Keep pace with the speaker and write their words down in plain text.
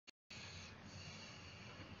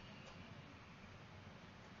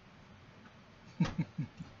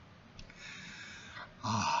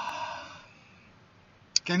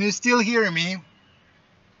Can you still hear me?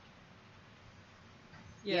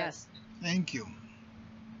 Yes. Thank you.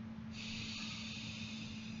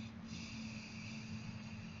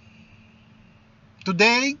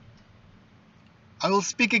 Today, I will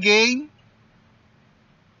speak again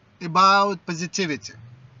about positivity.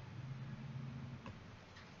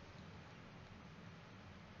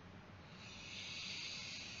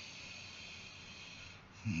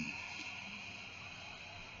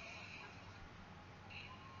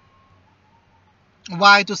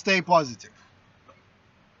 Why to stay positive?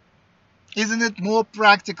 Isn't it more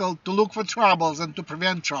practical to look for troubles than to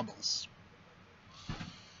prevent troubles?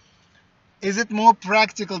 Is it more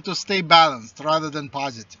practical to stay balanced rather than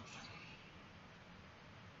positive?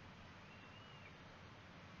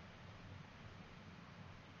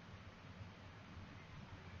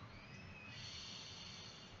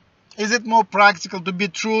 Is it more practical to be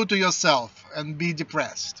true to yourself and be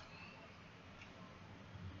depressed?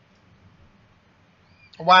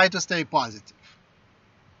 Why to stay positive?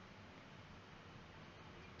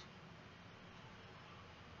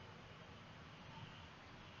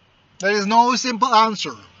 There is no simple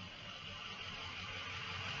answer.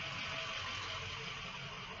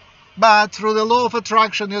 But through the law of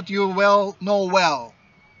attraction that you know well,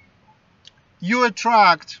 you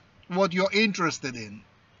attract what you're interested in.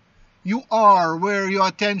 You are where your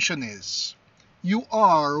attention is. You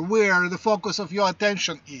are where the focus of your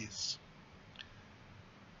attention is.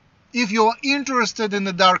 If you're interested in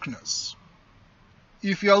the darkness,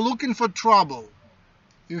 if you're looking for trouble,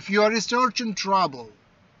 if you're researching trouble,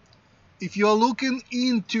 if you're looking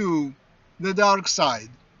into the dark side,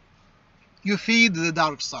 you feed the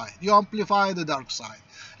dark side, you amplify the dark side.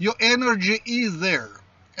 Your energy is there,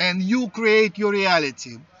 and you create your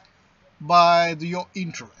reality by your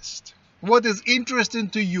interest. What is interesting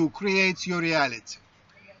to you creates your reality.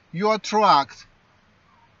 You attract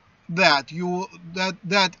that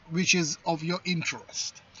which is of your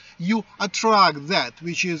interest. You attract that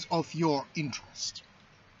which is of your interest.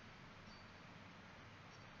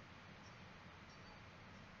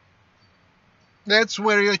 That's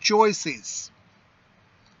where your choice is.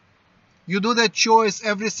 You do that choice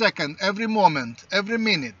every second, every moment, every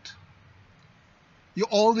minute. You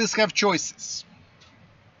always have choices.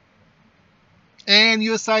 And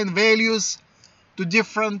you assign values to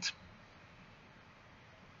different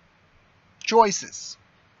choices.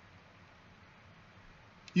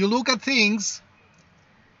 You look at things,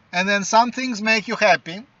 and then some things make you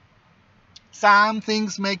happy, some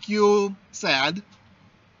things make you sad,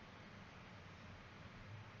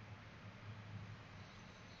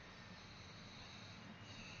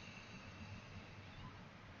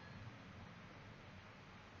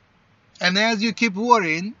 and as you keep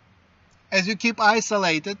worrying, as you keep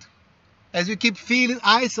isolated, as you keep feeling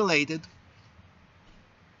isolated,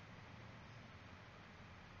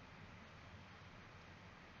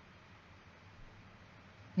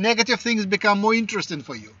 negative things become more interesting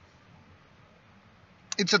for you.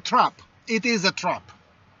 It's a trap. It is a trap.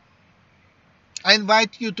 I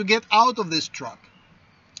invite you to get out of this trap.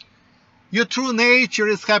 Your true nature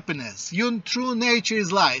is happiness. Your true nature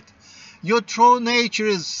is light. Your true nature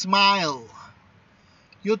is smile.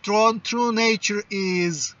 Your true nature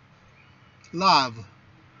is love.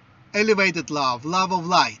 Elevated love. Love of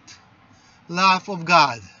light. Love of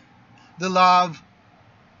God. The love,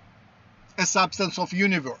 a substance of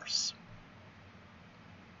universe.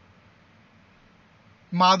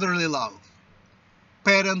 Motherly love.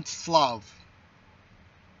 Parents' love.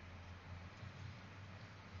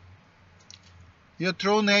 Your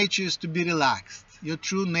true nature is to be relaxed. Your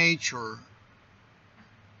true nature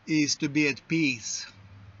is to be at peace.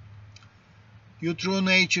 Your true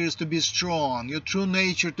nature is to be strong. Your true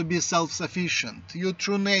nature to be self-sufficient. Your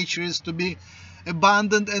true nature is to be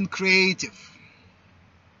abundant and creative.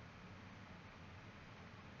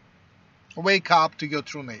 Wake up to your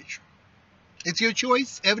true nature. It's your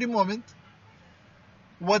choice every moment.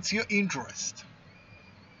 What's your interest?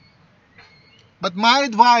 But my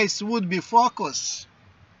advice would be focus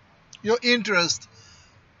your interest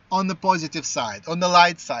on the positive side, on the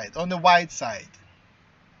light side, on the white side.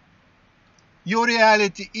 Your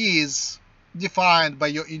reality is defined by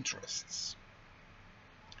your interests.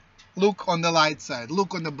 Look on the light side,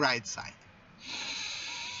 look on the bright side.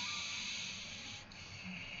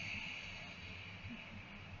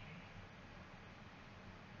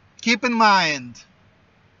 Keep in mind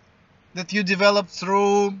that you develop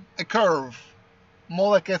through a curve,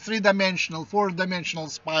 more like a 3-dimensional, 4-dimensional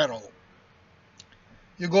spiral.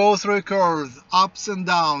 You go through a curve, ups and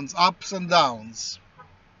downs, ups and downs.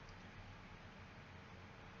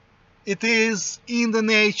 It is in the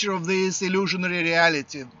nature of this illusionary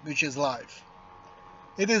reality, which is life.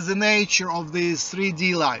 It is the nature of this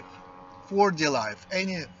 3D life, 4D life,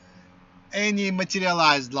 any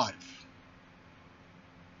materialized life.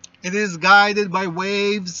 It is guided by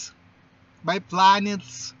waves, by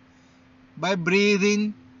planets, by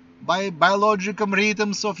breathing, by biological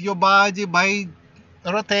rhythms of your body, by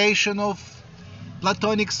rotation of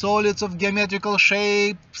platonic solids of geometrical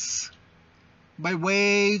shapes, by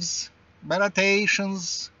waves, by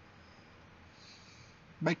rotations,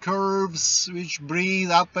 by curves which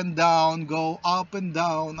breathe up and down, go up and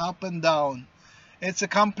down, up and down. It's a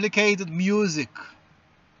complicated music.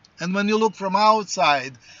 And when you look from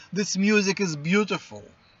outside, this music is beautiful.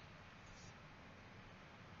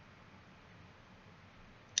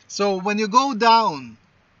 So when you go down,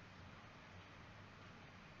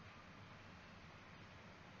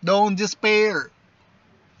 don't despair.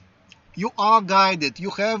 You are guided.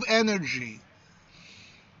 You have energy.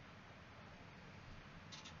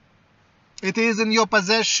 It is in your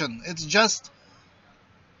possession. It's just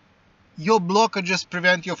your blockages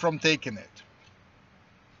prevent you from taking it.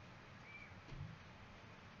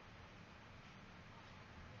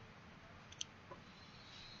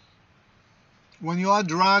 When you are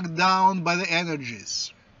dragged down by the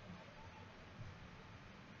energies,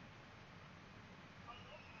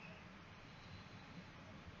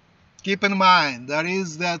 keep in mind there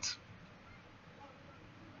is that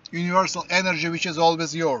universal energy which is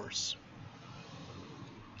always yours.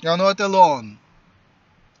 You are not alone.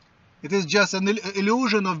 It is just an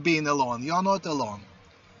illusion of being alone. You are not alone.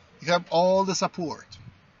 You have all the support.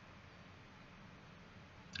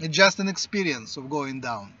 It's just an experience of going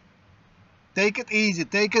down. Take it easy.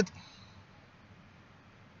 Take it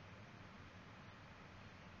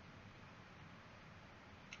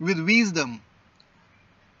with wisdom.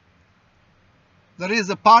 There is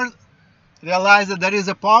a part, realize that there is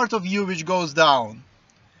a part of you which goes down.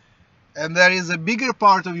 And there is a bigger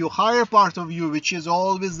part of you, higher part of you, which is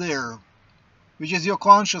always there. Which is your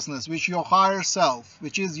consciousness, which is your higher self,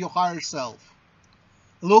 which is your higher self.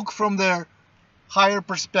 Look from their higher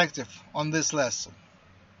perspective on this lesson.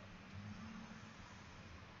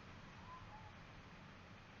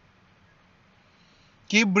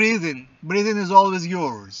 Keep breathing. Breathing is always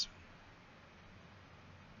yours.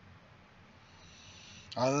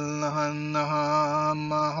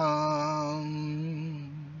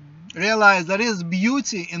 Realize there is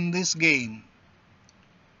beauty in this game.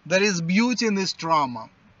 There is beauty in this trauma.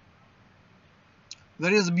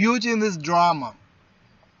 There is beauty in this drama.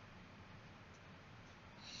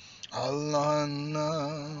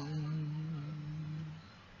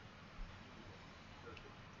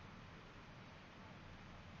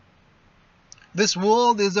 This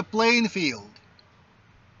world is a playing field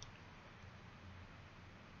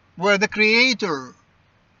where the Creator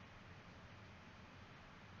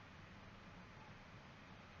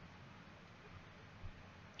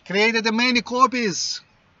created many copies.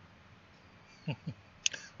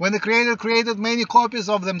 When the Creator created many copies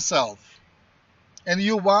of themselves, and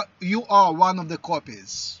you are one of the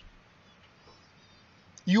copies.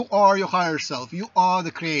 You are your higher self. You are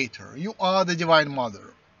the Creator. You are the Divine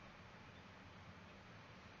Mother.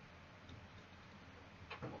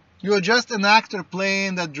 You are just an actor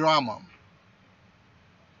playing that drama.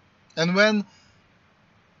 And when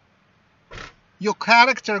your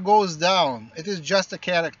character goes down, it is just a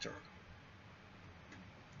character.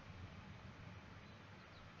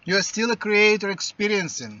 You are still a creator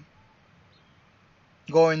experiencing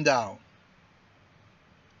going down.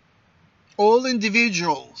 All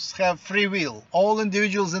individuals have free will. All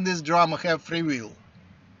individuals in this drama have free will.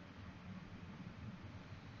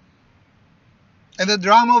 And the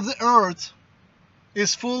drama of the earth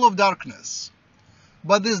is full of darkness.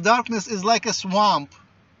 But this darkness is like a swamp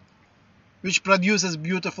which produces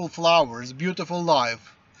beautiful flowers, beautiful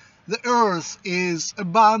life. The earth is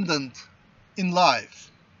abundant in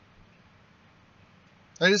life.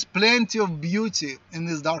 There is plenty of beauty in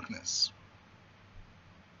this darkness.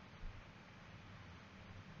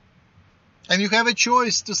 And you have a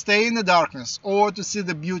choice to stay in the darkness or to see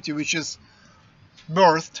the beauty which is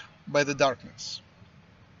birthed by the darkness.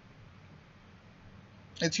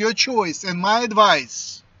 It's your choice, and my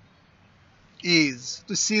advice is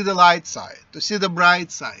to see the light side, to see the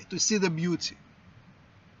bright side, to see the beauty.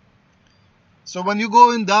 So when you're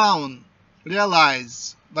going down,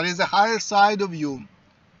 realize there is a higher side of you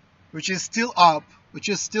which is still up, which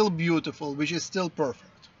is still beautiful, which is still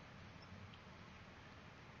perfect.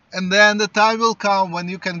 And then the time will come when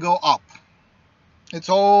you can go up. It's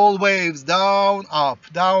all waves, down, up,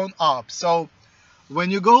 down, up. So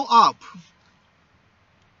when you go up,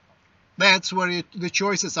 That's where the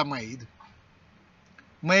choices are made.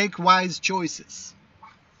 Make wise choices.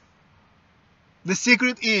 The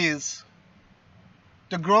secret is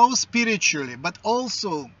to grow spiritually, but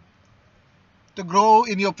also to grow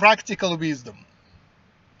in your practical wisdom.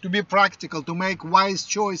 To be practical, to make wise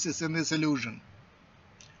choices in this illusion.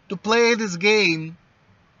 To play this game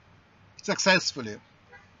successfully.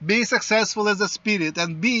 Be successful as a spirit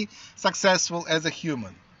and be successful as a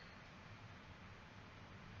human.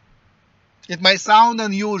 It might sound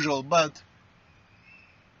unusual, but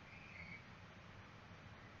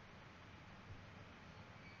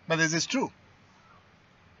this is true.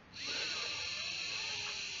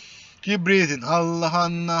 Keep breathing.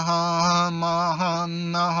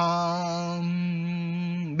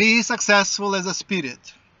 Be successful as a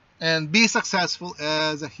spirit and be successful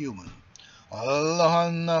as a human. I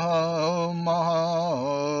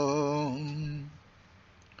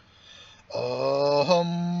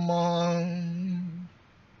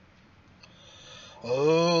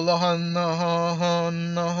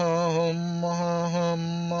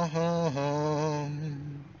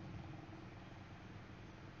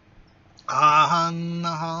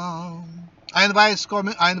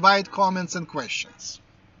invite comments and questions.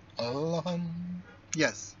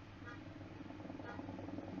 Yes.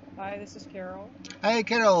 Hi, this is Carol. Hi,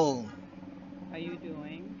 Carol. How you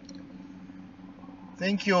doing?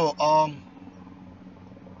 Thank you. I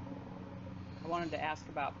wanted to ask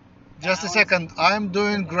about Just a second. I'm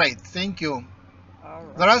doing great. Thank you. All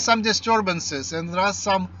right. There are some disturbances and there are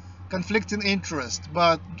some conflicting interests,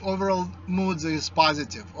 but overall mood is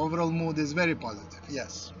positive. Overall mood is very positive.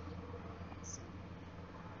 Yes.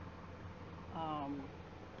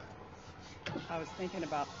 I was thinking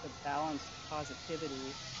about the balanced positivity,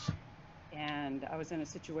 and I was in a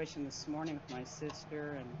situation this morning with my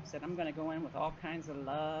sister and said, I'm going to go in with all kinds of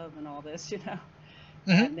love and all this, you know.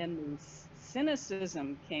 Mm-hmm. And then the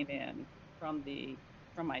cynicism came in from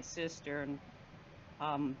my sister, and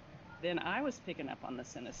then I was picking up on the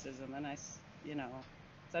cynicism, and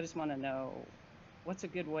so I just want to know what's a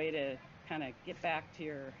good way to kind of get back to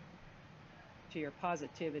your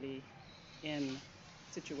positivity in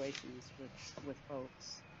situations with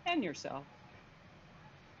folks and yourself.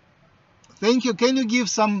 Thank you. Can you give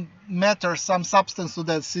some matter, some substance to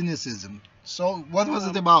that cynicism? So what was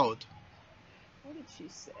it about? What did she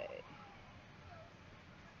say?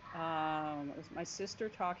 It was my sister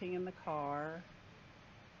talking in the car,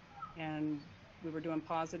 and we were doing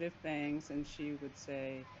positive things, and she would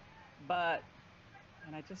say, but,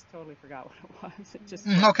 and I just totally forgot what it was. It just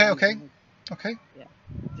Okay. Yeah,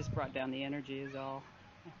 just brought down the energy is all.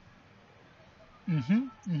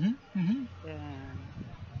 And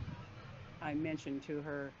I mentioned to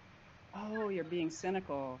her, oh, you're being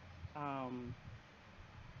cynical.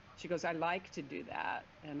 She goes, I like to do that.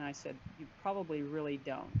 And I said, you probably really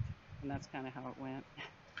don't. And that's kind of how it went.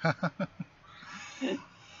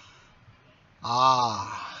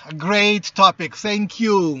 A great topic. Thank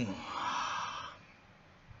you.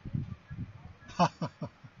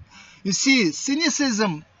 You see,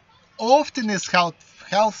 cynicism often is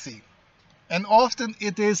healthy, and often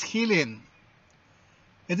it is healing.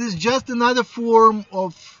 It is just another form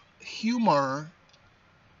of humor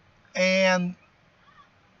and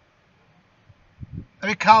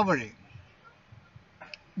recovery,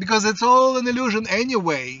 because it's all an illusion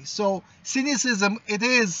anyway. So cynicism, it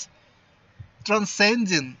is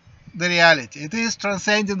transcending the reality. It is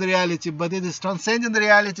transcending the reality, but it is transcending the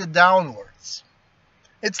reality downwards.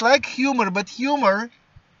 It's like humor, but humor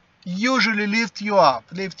usually lifts you up.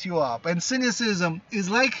 And cynicism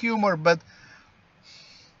is like humor, but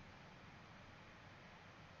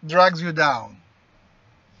drags you down,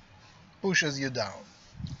 pushes you down.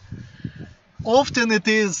 Often it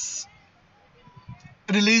is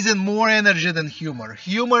releasing more energy than humor.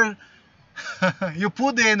 Humor, you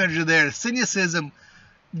put the energy there. Cynicism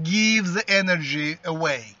gives the energy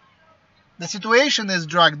away. The situation is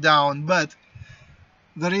dragged down, but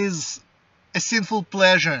there is a sinful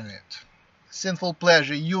pleasure in it. Sinful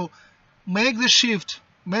pleasure. You make the shift,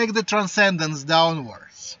 make the transcendence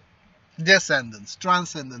downwards. Descendance,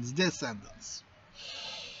 transcendence, descendance.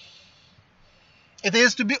 It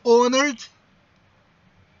is to be honored.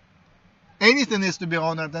 Anything is to be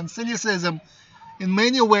honored. And cynicism, in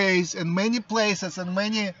many ways, in many places, in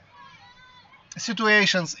many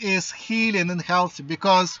situations, is healing and healthy,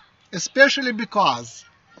 especially because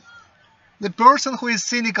the person who is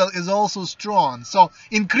cynical is also strong. So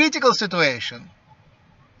in critical situation,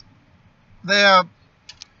 they are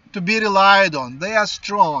to be relied on. They are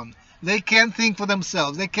strong. They can think for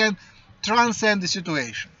themselves. They can transcend the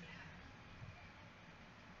situation.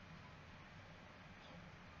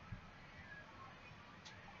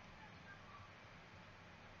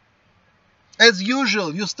 As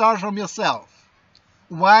usual, you start from yourself.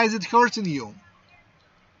 Why is it hurting you?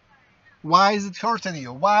 Why is it hurting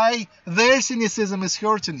you? Why their cynicism is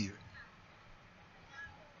hurting you?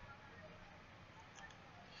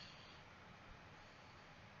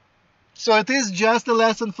 So it is just a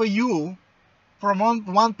lesson for you from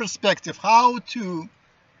one perspective, how to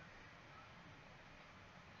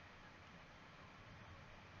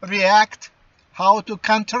react, how to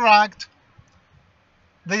counteract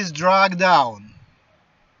this drag down,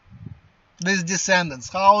 these descendants,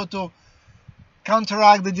 how to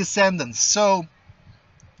counteract the descendants. So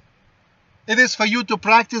it is for you to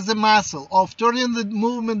practice the muscle of turning the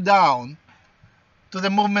movement down to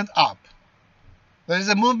the movement up. There is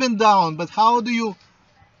a movement down, but how do you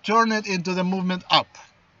turn it into the movement up?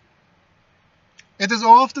 It is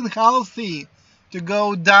often healthy to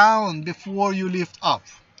go down before you lift up.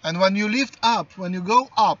 And when you lift up, when you go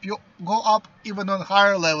up even on a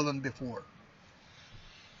higher level than before.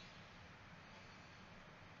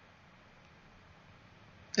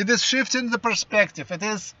 It is shifting the perspective. It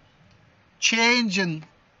is changing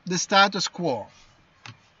the status quo.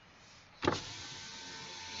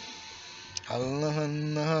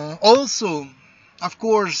 Also, of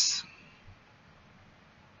course,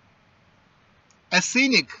 a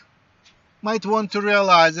cynic might want to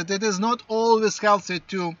realize that it is not always healthy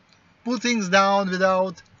to put things down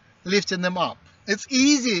without lifting them up. It's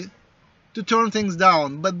easy to turn things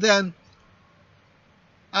down, but then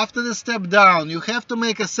after the step down, you have to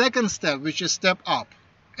make a second step, which is step up.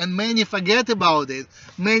 And many forget about it.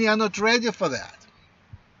 Many are not ready for that.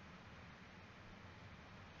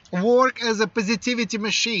 Work as a positivity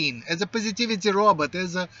machine, as a positivity robot,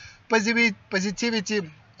 as a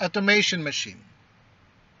positivity automation machine.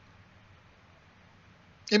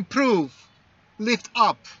 Improve, lift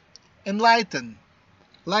up, enlighten,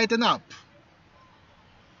 lighten up.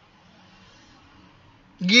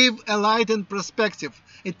 Give a lightened perspective.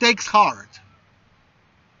 It takes heart.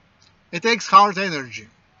 It takes heart energy.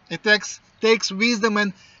 It takes wisdom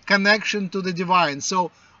and connection to the divine.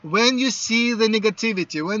 So when you see the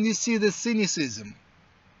negativity, when you see the cynicism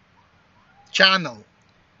channel,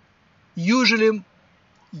 usually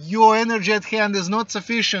your energy at hand is not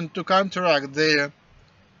sufficient to counteract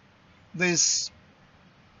this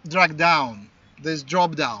drag down, this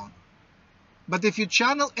drop down. But if you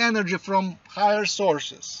channel energy from higher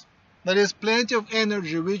sources, there is plenty of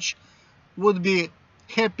energy which would be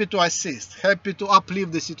happy to assist, happy to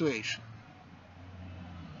uplift the situation.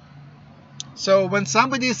 So when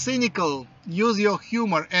somebody is cynical, use your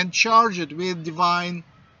humor and charge it with divine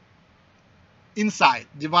insight,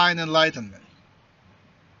 divine enlightenment.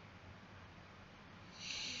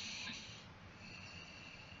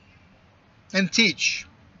 And teach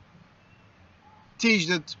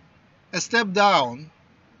that a step down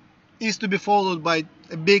is to be followed by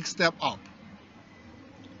a big step up.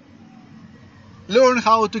 Learn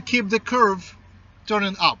how to keep the curve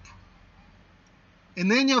turning up.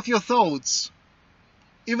 In any of your thoughts,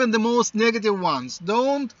 even the most negative ones,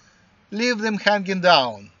 don't leave them hanging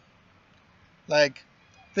down like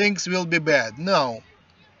things will be bad. No.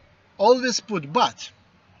 Always put but.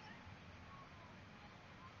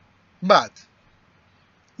 But,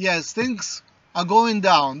 yes, things are going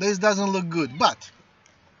down. This doesn't look good, but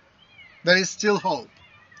there is still hope.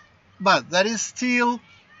 But there is still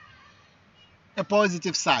a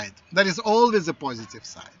positive side. There is always a positive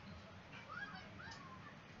side.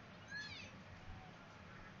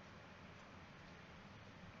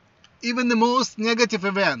 Even the most negative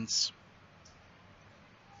events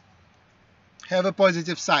have a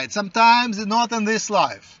positive side. Sometimes not in this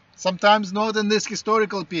life. Sometimes not in this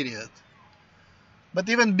historical period. But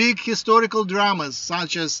even big historical dramas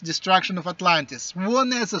such as destruction of Atlantis were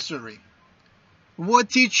necessary, were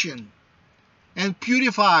teaching, and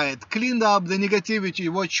purified, cleaned up the negativity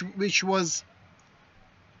which was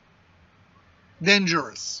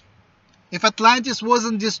dangerous. If Atlantis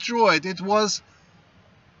wasn't destroyed, it was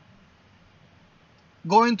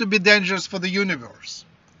going to be dangerous for the universe.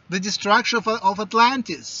 The destruction of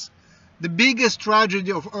Atlantis, the biggest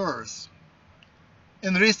tragedy of Earth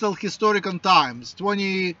in recent historical times,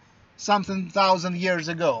 20-something thousand years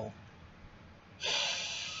ago,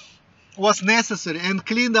 was necessary and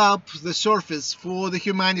cleaned up the surface for the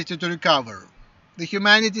humanity to recover. The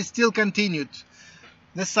humanity still continued.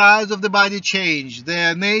 The size of the body changed,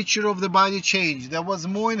 the nature of the body changed. There was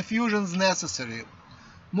more infusions necessary,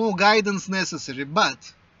 more guidance necessary,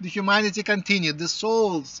 but the humanity continued. The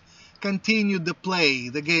souls continued the play,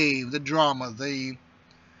 the game, the drama, the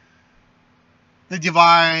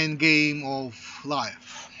divine game of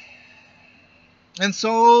life. And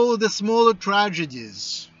so the smaller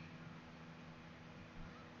tragedies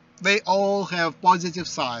they all have positive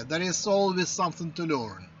side. There is always something to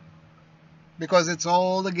learn, because it's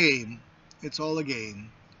all a game. It's all a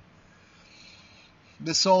game.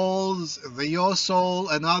 The souls, your soul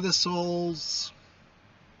and other souls,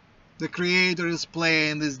 the Creator is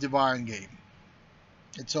playing this divine game.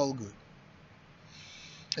 It's all good.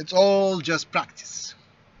 It's all just practice.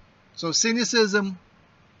 So cynicism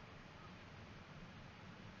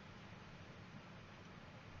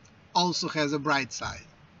also has a bright side.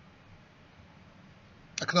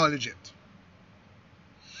 Acknowledge it.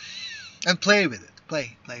 And play with it.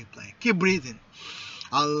 Play, play, play. Keep breathing.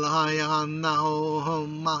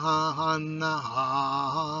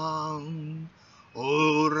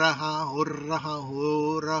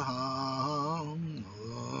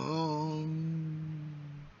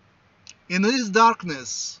 In this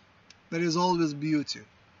darkness, there is always beauty.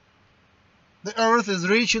 The earth is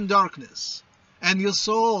rich in darkness, and your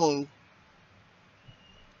soul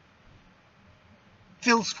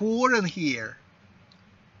feels foreign here.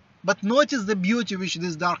 But notice the beauty which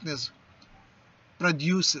this darkness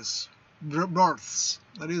produces, births.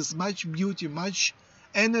 There is much beauty, much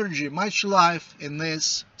energy, much life in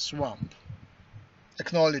this swamp.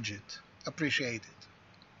 Acknowledge it, appreciate it.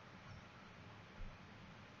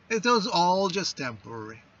 It is all just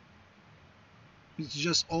temporary. It's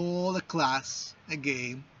just all a class, a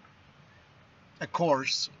game, a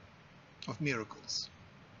course of miracles.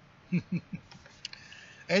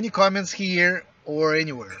 Any comments here or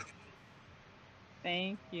anywhere?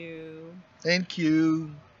 Thank you. Thank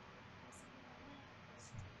you.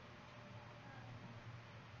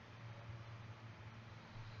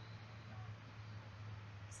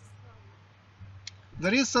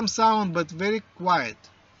 There is some sound, but very quiet.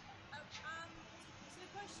 So the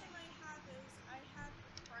question I have is, I have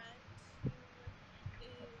a friend who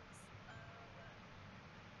is,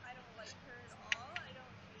 I don't like her at all. I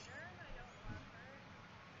don't hate her, and I don't love her.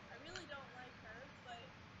 I really don't like her, but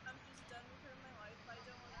I'm just done with her in my life. I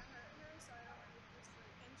don't want to hurt her, so I don't want to just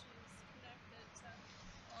like, and she's connected to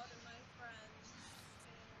a lot of my friends,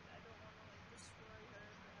 and I don't want to like destroy her,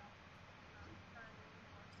 but I'm not a friend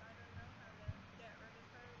anymore, so I don't know how to get rid of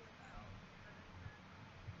her without hurting her.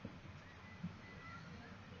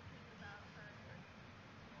 Thinking about her.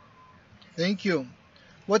 Thank you.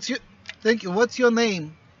 Thank you. What's your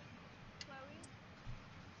name? Chloe?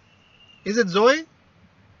 Is it Zoe?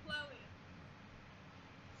 Chloe.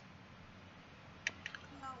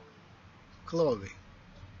 Chloe.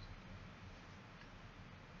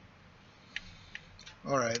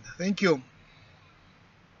 All right. Thank you.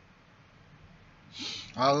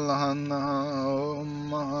 Allahumma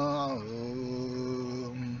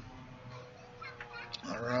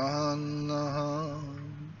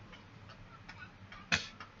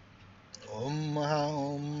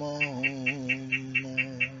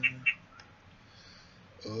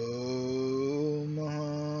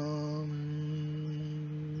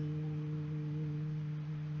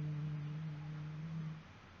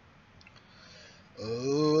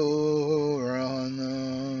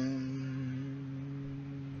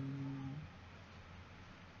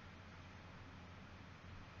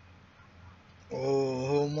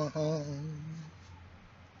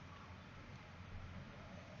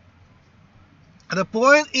The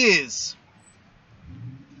point is,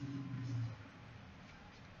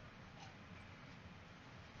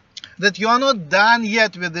 that you are not done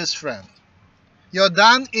yet with this friend. You're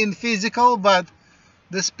done in physical, but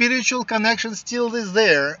the spiritual connection still is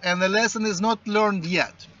there, and the lesson is not learned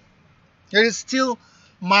yet. There is still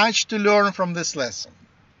much to learn from this lesson.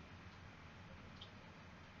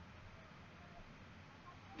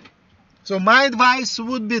 So my advice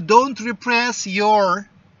would be, don't repress your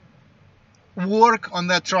work on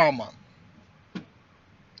that trauma.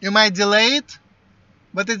 You might delay it,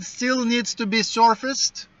 but it still needs to be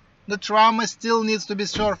surfaced. The trauma still needs to be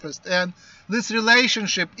surfaced, and this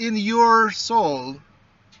relationship in your soul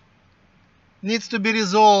needs to be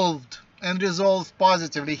resolved, and resolved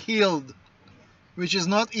positively, healed, which is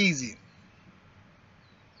not easy.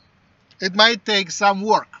 It might take some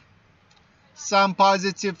work, some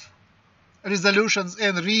positive resolutions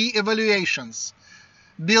and re-evaluations,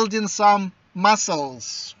 building some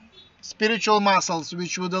muscles, spiritual muscles,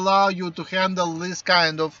 which would allow you to handle this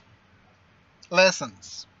kind of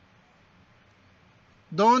lessons.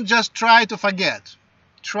 Don't just try to forget.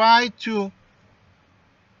 Try to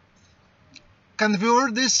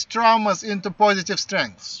convert these traumas into positive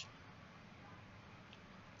strengths.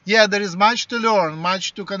 Yeah, there is much to learn,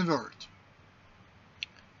 much to convert.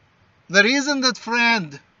 The reason that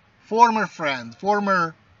friend,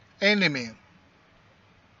 former enemy,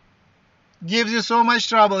 gives you so much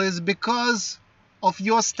trouble is because of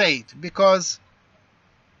your state, because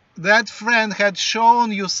that friend had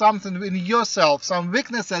shown you something in yourself, some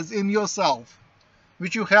weaknesses in yourself,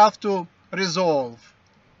 which you have to resolve,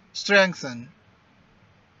 strengthen,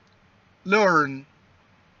 learn,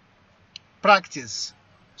 practice.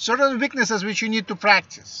 Certain weaknesses which you need to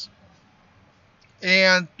practice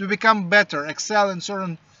and to become better, excel in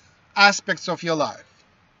certain aspects of your life.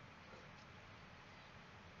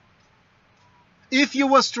 If you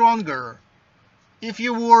were stronger, if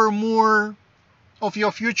you were more of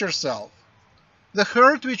your future self, the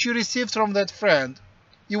hurt which you received from that friend,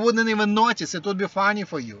 you wouldn't even notice. It would be funny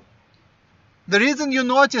for you. The reason you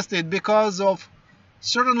noticed it because of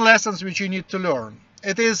certain lessons which you need to learn.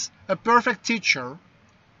 It is a perfect teacher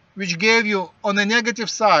which gave you, on the negative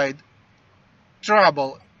side,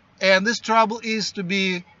 trouble, and this trouble is to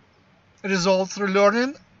be resolved through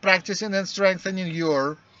learning, practicing, and strengthening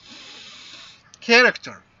your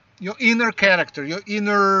character, your inner character, your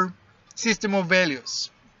inner system of values,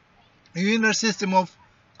 your inner system of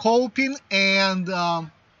coping and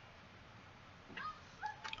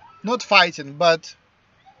not fighting, but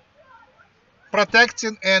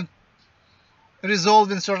protecting and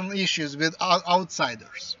resolving certain issues with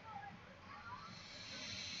outsiders.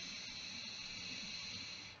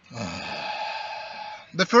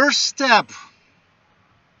 The first step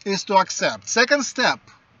is to accept. Second step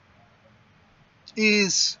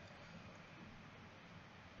is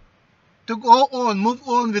to go on, move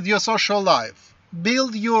on with your social life.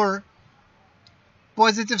 Build your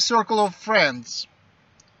positive circle of friends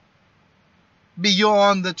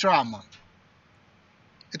beyond the trauma.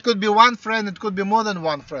 It could be one friend, it could be more than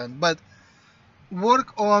one friend, but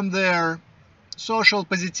work on their social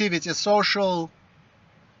positivity, social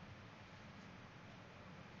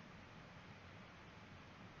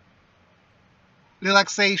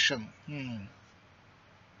relaxation.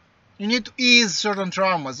 You need to ease certain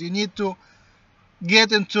traumas. You need to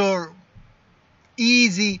get into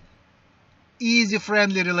easy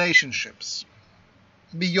friendly relationships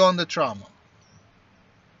beyond the trauma.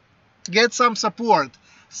 Get some support,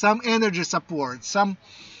 some energy support, some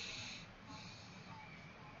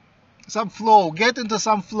flow. Get into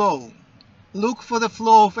some flow. Look for the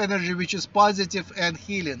flow of energy which is positive and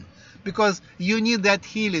healing, because you need that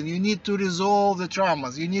healing. You need to resolve the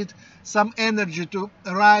traumas. You need some energy to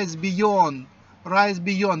rise beyond, rise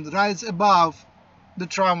above the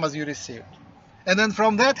traumas you received. And then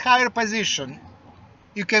from that higher position,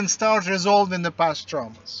 you can start resolving the past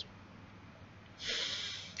traumas.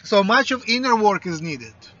 So much of inner work is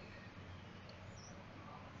needed.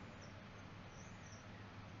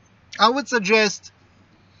 I would suggest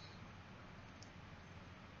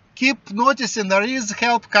keep noticing there is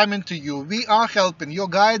help coming to you. We are helping. Your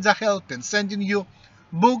guides are helping, sending you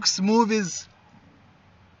books, movies,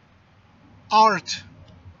 art,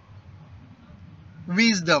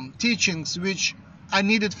 wisdom, teachings which are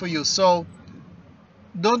needed for you. So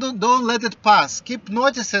don't let it pass. Keep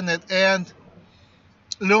noticing it and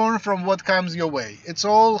learn from what comes your way. It's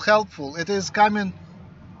all helpful. It is coming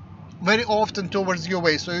very often towards your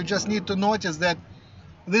way. So you just need to notice that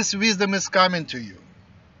this wisdom is coming to you.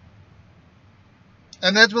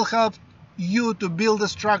 And that will help you to build a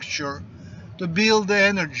structure, to build the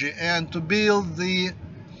energy, and to build the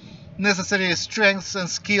necessary strengths and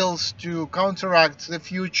skills to counteract the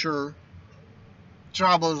future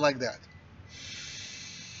troubles like that.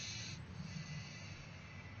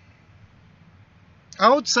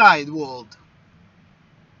 Outside world.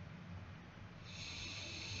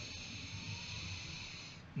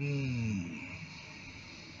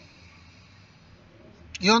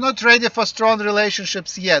 You're not ready for strong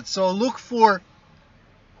relationships yet, so look for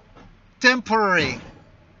temporary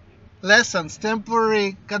lessons,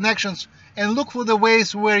 temporary connections, and look for the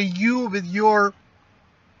ways where you with your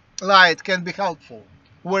light can be helpful,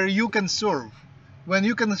 where you can serve, when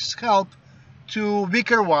you can help to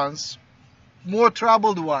weaker ones, more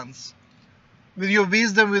troubled ones, with your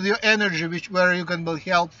wisdom, with your energy, where you can be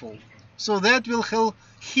helpful. So that will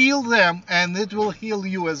heal them, and it will heal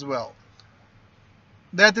you as well.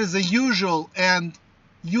 That is a usual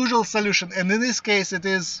solution, and in this case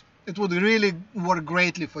it would really work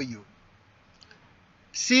greatly for you.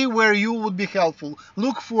 See where you would be helpful.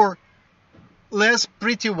 Look for less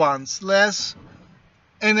pretty ones, less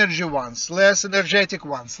energy ones, less energetic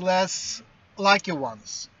ones, less lucky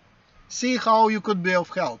ones. See how you could be of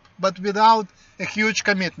help, but without a huge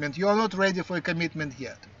commitment. You are not ready for a commitment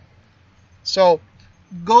yet. So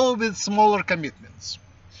go with smaller commitments.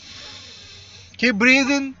 Keep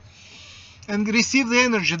breathing and receive the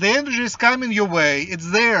energy. The energy is coming your way.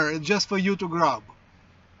 It's there. It's just for you to grab.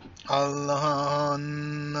 Allah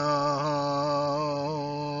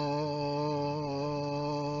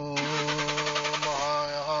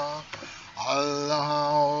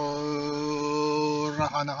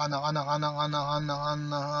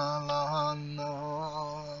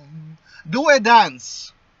do a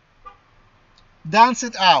dance. Dance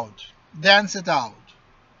it out. Dance it out.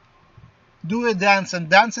 Do a dance and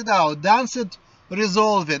dance it out. Dance it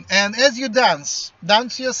resolving. And as you dance,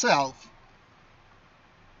 dance yourself.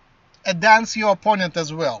 And dance your opponent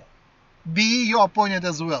as well. Be your opponent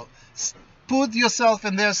as well. Put yourself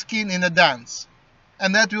in their skin in a dance.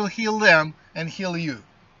 And that will heal them and heal you.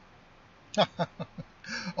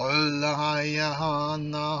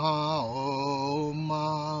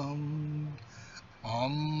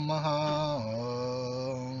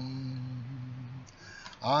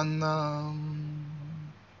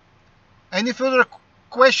 Any further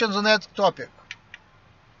questions on that topic?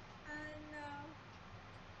 No.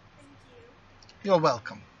 Thank you. You're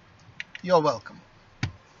welcome. You're welcome.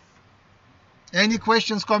 Any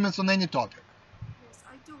questions, comments on any topic? Yes,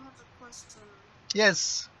 I do have a question.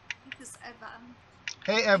 Yes. This is Eva.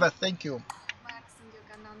 Hey Eva, thank you. Max and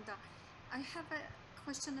Yogananda. I have a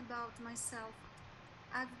question about myself.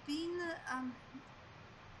 I've been,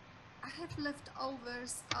 I have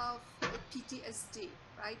leftovers of PTSD,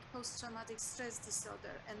 right? Post-traumatic stress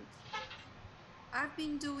disorder. And I've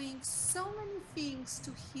been doing so many things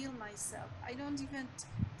to heal myself. I don't even,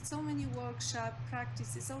 so many workshop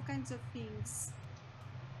practices, all kinds of things.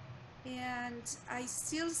 And I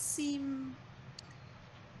still seem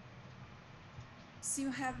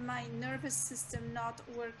have my nervous system not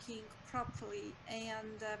working properly.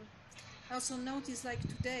 And I also notice, like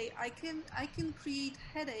today, I can create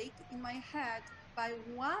headache in my head by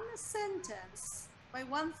one sentence, by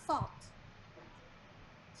one thought,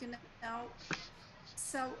 you know.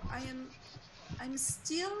 So I'm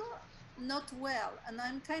still not well, and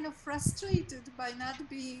I'm kind of frustrated by not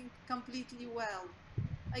being completely well.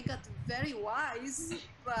 I got very wise,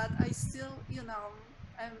 but I still, you know,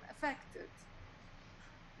 I'm affected.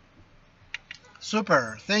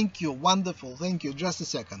 Super. Thank you. Wonderful. Thank you. Just a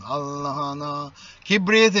second. Allah. Keep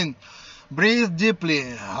breathing. Breathe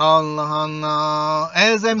deeply. Allah.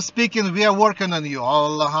 As I'm speaking, we are working on you.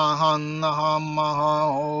 Allah.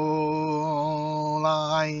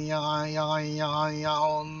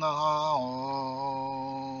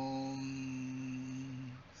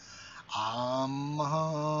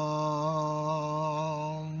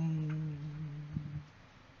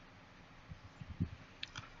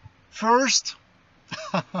 First,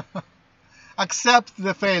 accept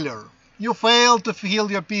the failure. You failed to heal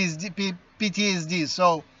your PTSD,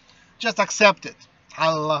 so just accept it.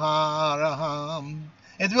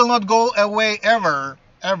 It will not go away ever.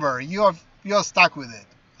 You're stuck with it.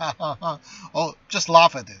 Oh, just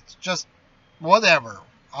laugh at it. Just whatever.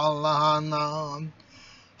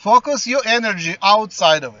 Focus your energy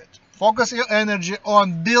outside of it. Focus your energy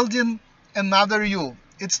on building another you.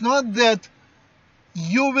 It's not that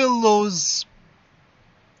you will lose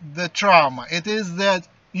the trauma. It is that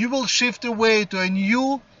you will shift away to a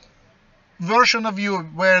new version of you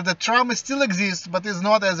where the trauma still exists but is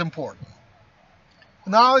not as important.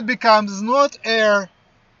 Now it becomes not a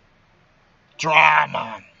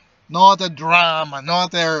drama, not a drama,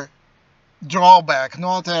 not a drawback,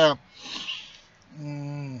 not a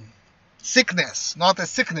sickness, not a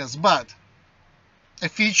sickness, but a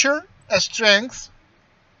feature, a strength,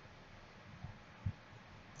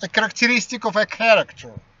 a characteristic of a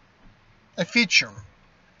character, a feature,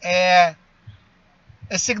 a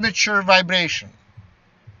signature vibration.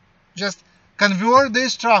 Just convert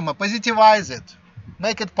this trauma, positivize it,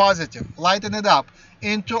 make it positive, lighten it up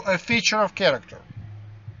into a feature of character.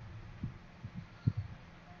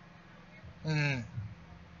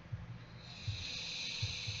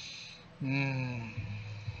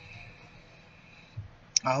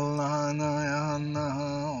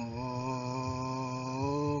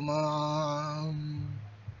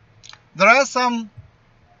 There are some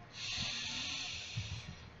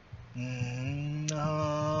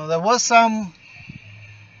there was some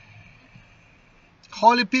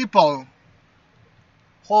holy people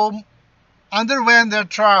who underwent their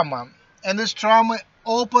trauma, and this trauma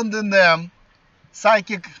opened in them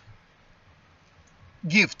psychic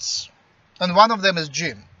gifts, and one of them is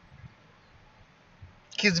Jinn.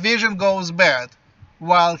 His vision goes bad,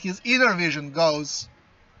 while his inner vision goes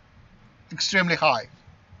extremely high,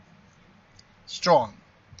 strong.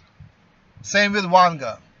 Same with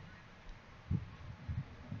Wanga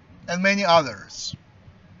and many others.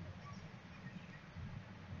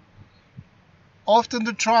 Often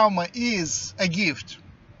the trauma is a gift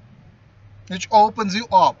which opens you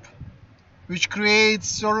up which creates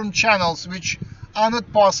certain channels which are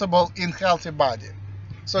not possible in healthy body.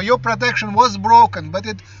 So your protection was broken, but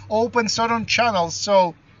it opened certain channels,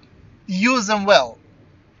 so use them well.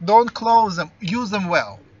 Don't close them, use them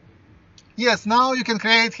well. Yes, now you can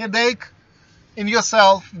create headache in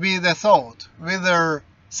yourself with a thought, with a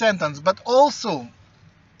sentence, but also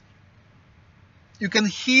you can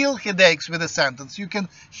heal headaches with a sentence. You can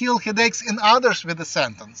heal headaches in others with a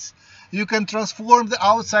sentence. You can transform the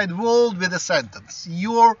outside world with a sentence.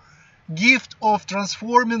 Your gift of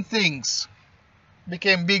transforming things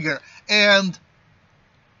became bigger, and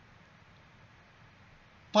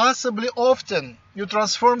possibly often you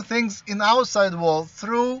transform things in outside world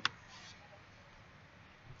through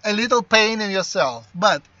a little pain in yourself,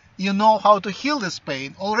 but you know how to heal this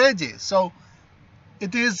pain already. So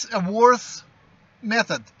it is a worth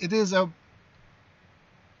method. It is an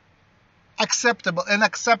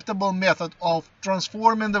acceptable method of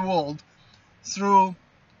transforming the world through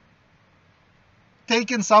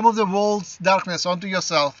taking some of the world's darkness onto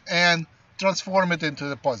yourself and transform it into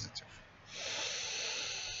the positive.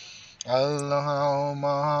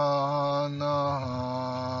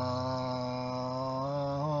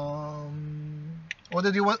 What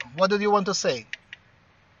did you want to say?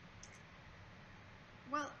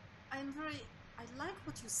 Well, I like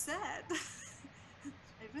what you said.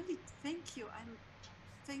 I really thank you.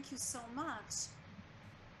 Thank you so much.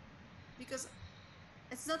 Because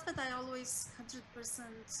it's not that I always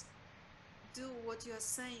 100% do what you are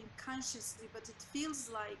saying consciously, but it feels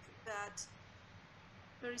like that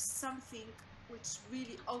there is something which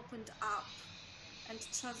really opened up and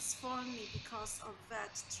transformed me because of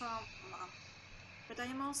that trauma. But I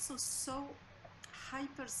am also so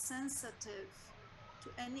hypersensitive to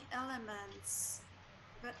any elements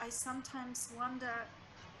that I sometimes wonder,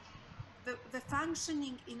 the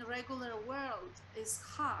functioning in regular world is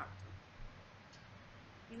hard.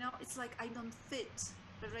 You know, it's like I don't fit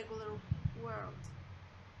the regular world.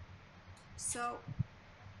 So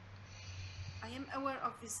I am aware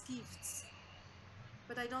of these gifts,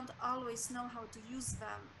 but I don't always know how to use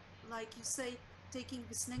them. Like you say, taking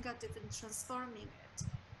this negative and transforming it.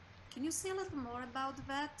 Can you say a little more about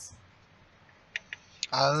that?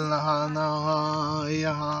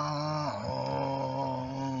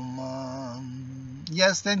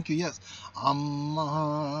 Yes, thank you. Yes.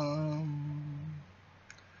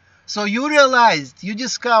 So you realized, you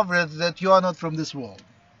discovered that you are not from this world.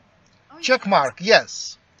 Oh, Check mark,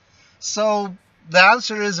 yes. So the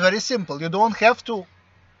answer is very simple. You don't have to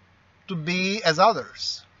be as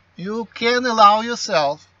others. You can allow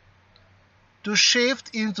yourself to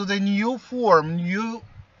shift into the new form, new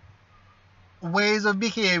ways of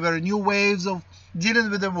behavior, new ways of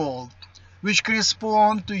dealing with the world, which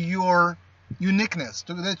correspond to your uniqueness,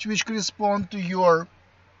 which correspond to your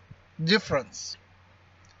difference.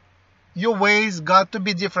 Your ways got to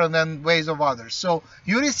be different than ways of others. So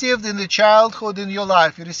you received in the childhood in your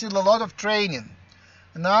life, you received a lot of training.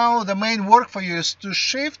 Now the main work for you is to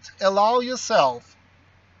shift, allow yourself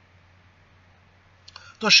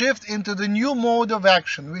to shift into the new mode of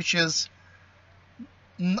action, which is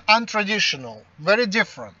untraditional, very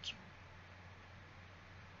different.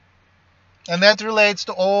 And that relates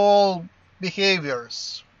to all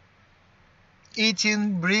behaviors.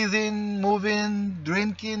 Eating, breathing, moving,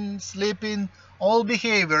 drinking, sleeping, all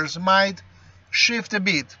behaviors might shift a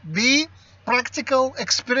bit. Be practical,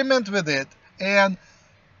 experiment with it, and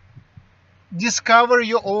discover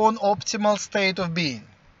your own optimal state of being.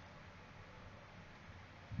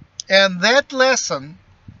 And that lesson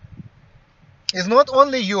is not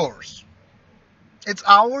only yours, it's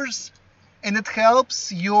ours, and it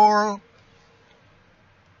helps your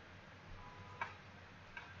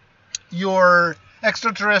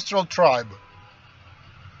extraterrestrial tribe. Oh,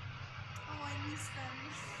 I miss them.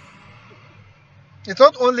 It's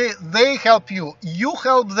not only they help you, you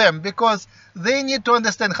help them, because they need to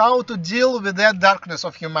understand how to deal with that darkness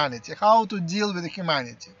of humanity, how to deal with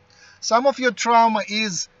humanity. Some of your trauma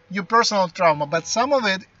is your personal trauma, but some of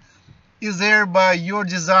it is there by your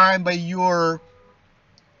design, by your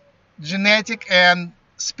genetic and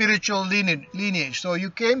spiritual lineage. So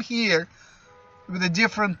you came here with a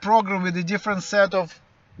different program, with a different set of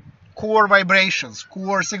core vibrations,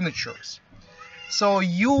 core signatures. So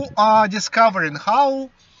you are discovering how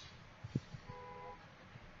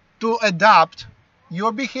to adapt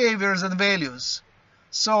your behaviors and values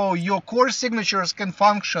so your core signatures can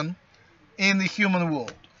function in the human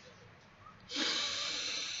world.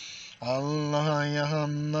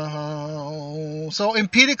 So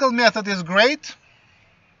empirical method is great,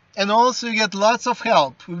 and also you get lots of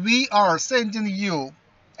help. We are sending you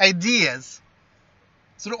ideas,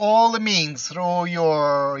 through all the means, through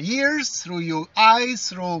your ears, through your eyes,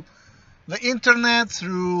 through the internet,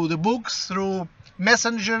 through the books, through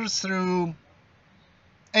messengers, through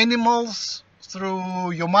animals,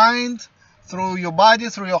 through your mind, through your body,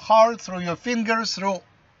 through your heart, through your fingers, through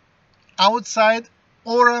outside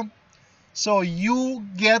aura. So you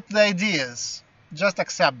get the ideas, just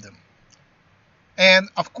accept them. And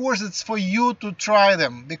of course it's for you to try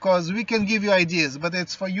them, because we can give you ideas, but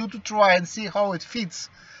it's for you to try and see how it fits.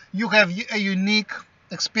 You have a unique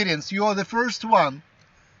experience. You are the first one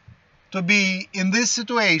to be in this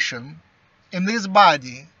situation, in this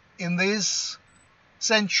body, in this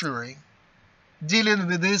century, dealing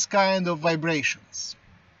with this kind of vibrations.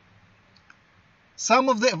 Some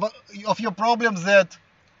of your problems that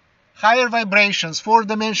higher vibrations,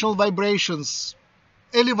 four-dimensional vibrations,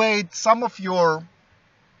 elevate some of your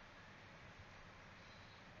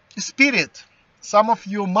spirit, some of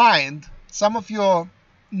your mind, some of your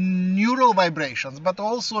neural vibrations, but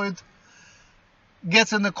also it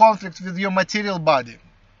gets in a conflict with your material body.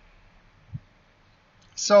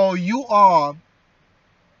 So you are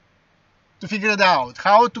to figure it out,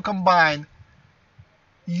 how to combine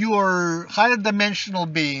your higher dimensional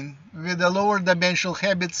being with the lower dimensional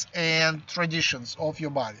habits and traditions of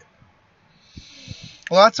your body.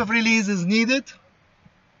 Lots of release is needed,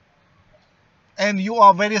 and you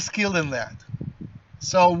are very skilled in that.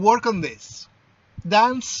 So work on this.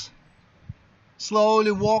 Dance,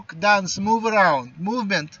 slowly walk, dance, move around.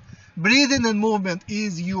 Movement, breathing and movement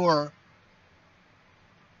is your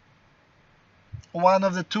one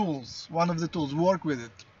of the tools. Work with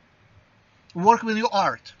it. Work with your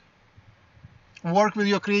art. Work with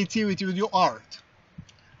your creativity, with your art.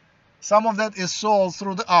 Some of that is solved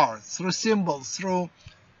through the art, through symbols, through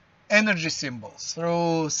energy symbols,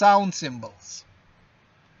 through sound symbols.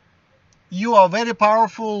 You are a very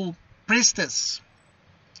powerful priestess.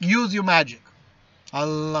 Use your magic.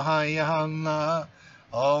 Allah, Yahyel,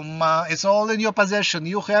 it's all in your possession.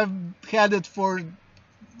 You have had it for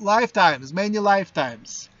lifetimes, many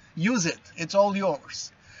lifetimes. Use it. It's all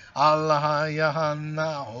yours. Allah, Yahyel,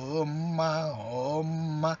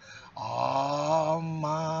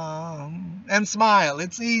 and smile.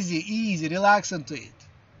 It's easy. Relax into it.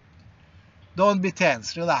 Don't be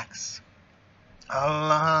tense. Relax.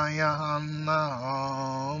 Allah, Yahyel,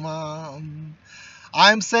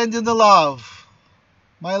 I'm sending the love.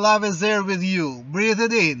 My love is there with you. Breathe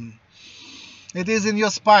it in. It is in your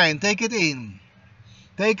spine. Take it in.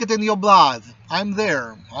 Take it in your blood. I'm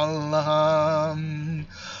there. Allah,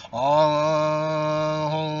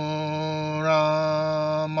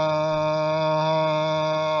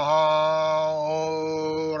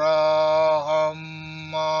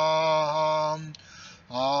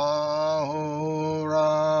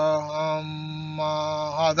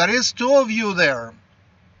 there is two of you there.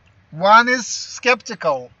 One is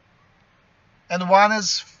skeptical and one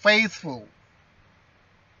is faithful.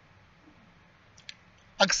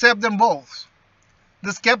 Accept them both.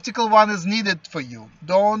 The skeptical one is needed for you.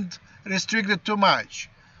 Don't restrict it too much.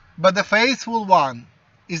 But the faithful one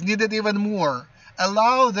is needed even more.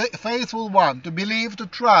 Allow the faithful one to believe, to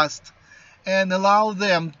trust, and allow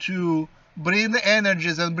them to bring the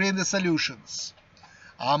energies and bring the solutions.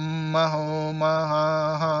 Don't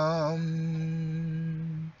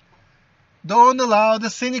allow the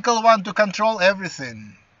cynical one to control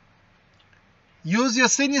everything. Use your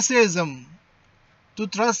cynicism to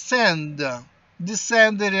transcend,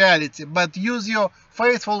 descend the reality, but use your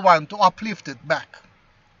faithful one to uplift it back.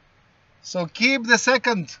 So keep the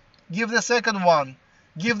second, give the second one,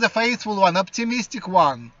 give the faithful one, optimistic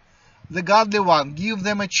one, the godly one, give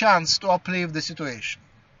them a chance to uplift the situation.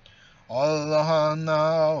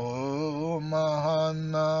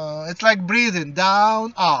 It's like breathing,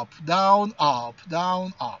 down, up, down, up,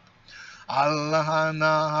 down, up.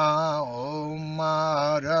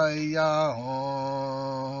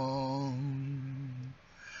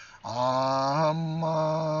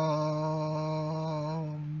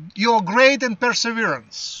 You're great in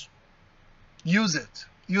perseverance. Use it.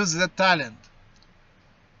 Use that talent.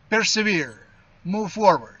 Persevere. Move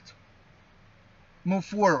forward. Move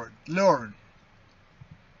forward. Learn.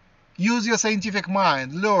 Use your scientific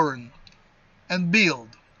mind. Learn and build.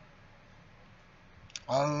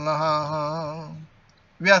 Allah.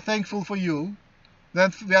 We are thankful for you.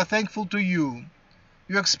 We are thankful to you.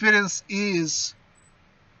 Your experience is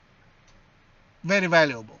very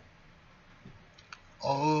valuable.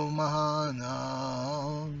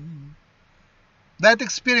 That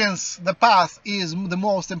experience, the path, is the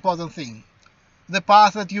most important thing. The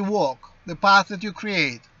path that you walk, the path that you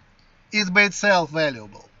create, is by itself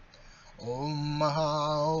valuable.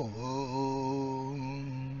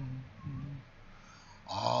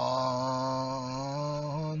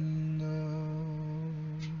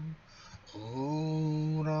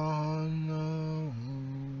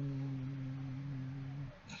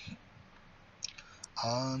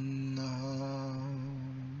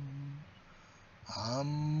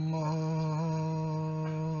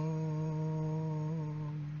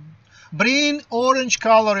 Bring orange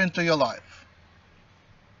color into your life.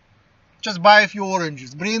 Just buy a few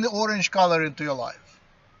oranges. Bring the orange color into your life.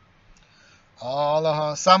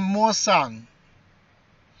 Some more sun.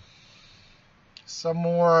 Some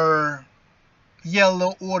more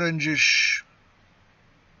yellow orangish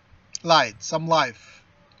light. Some life.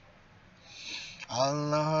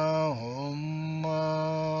 Allahumma.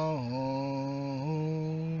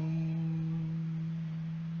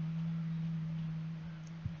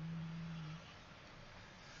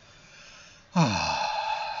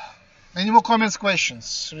 Any more comments,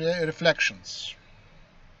 questions, reflections?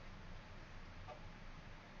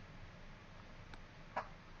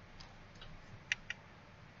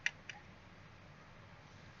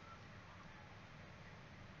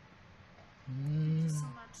 Thank you so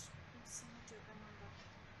much. Thank you so much, Yogananda.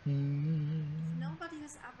 If nobody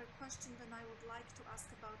has other questions, then I would like to ask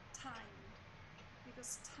about time.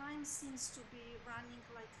 Because time seems to be running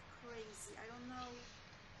like crazy. I don't know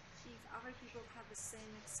if other people have the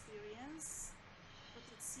same experience, but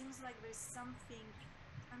it seems like there's something,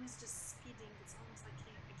 time is just speeding. It's almost like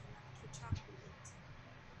I cannot catch up with it.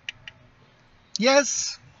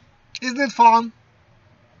 Yes, isn't it fun?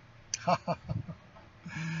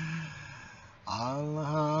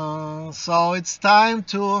 So it's time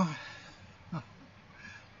to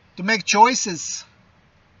make choices.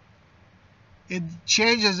 It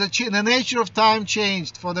changes, the nature of time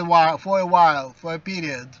changed for a while, for a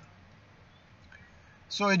period.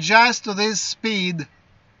 So adjust to this speed.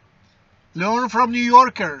 Learn from New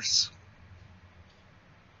Yorkers,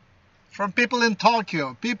 from people in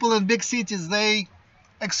Tokyo, people in big cities. They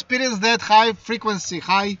experience that high frequency,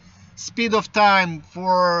 high speed of time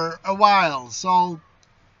for a while. So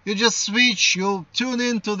you just switch, you tune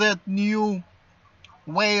into that new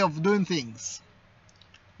way of doing things.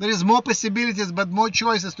 There is more possibilities, but more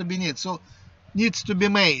choices to be made. So needs to be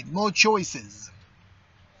made, more choices.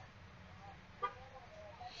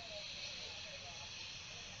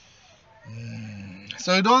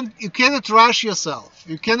 So you cannot rush yourself.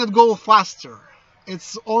 You cannot go faster.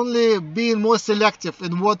 It's only being more selective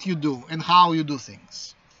in what you do and how you do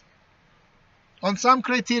things. On some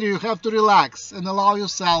criteria, you have to relax and allow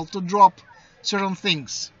yourself to drop certain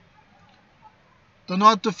things, to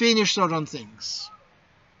not to finish certain things,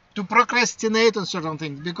 to procrastinate on certain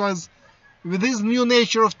things, because with this new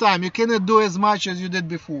nature of time, you cannot do as much as you did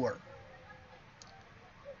before.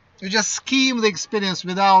 You just skim the experience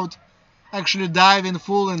without actually diving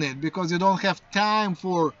full in it, because you don't have time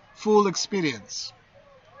for full experience.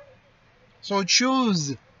 So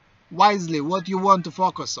choose wisely what you want to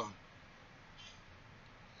focus on.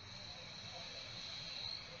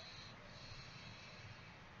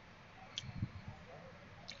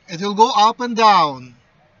 It will go up and down.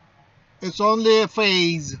 It's only a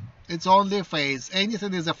phase. It's only a phase.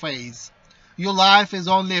 Anything is a phase. Your life is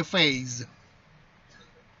only a phase.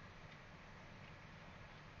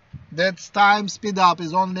 That time speed up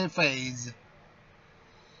is only a phase.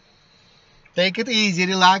 Take it easy,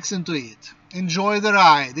 relax into it. Enjoy the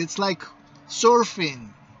ride. It's like surfing.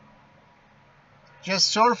 Just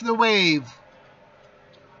surf the wave.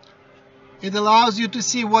 It allows you to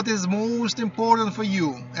see what is most important for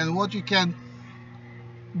you and what you can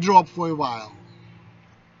drop for a while.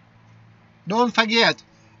 Don't forget,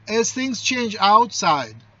 as things change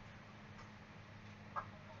outside,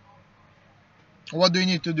 what do you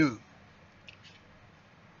need to do?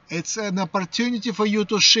 It's an opportunity for you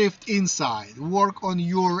to shift inside, work on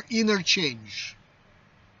your inner change,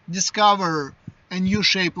 discover a new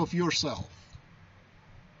shape of yourself.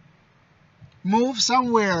 Move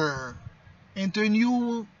somewhere into a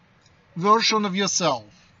new version of yourself,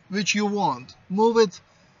 which you want. Move it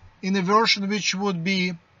in a version which would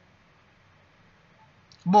be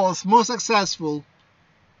both more successful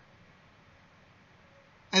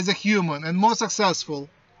as a human and more successful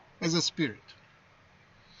as a spirit.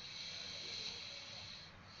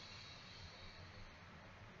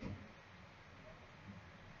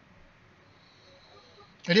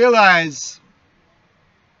 Realize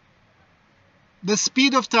the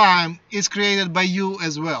speed of time is created by you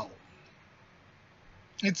as well.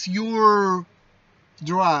 It's your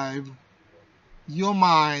drive, your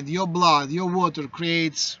mind, your blood, your water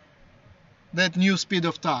creates that new speed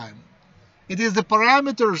of time. It is the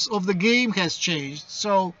parameters of the game has changed,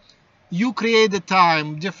 so you create the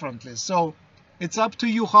time differently. So It's up to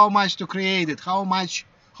you how much to create it, how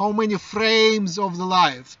many frames of the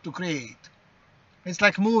life to create. It's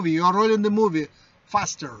like movie. You are rolling the movie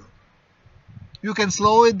faster. You can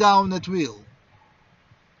slow it down at will.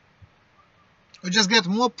 You just get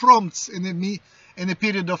more prompts in a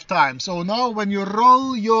period of time. So now when you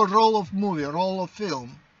roll your roll of movie, roll of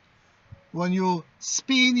film, when you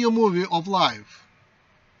spin your movie of life,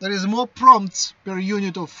 there is more prompts per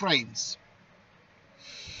unit of frames.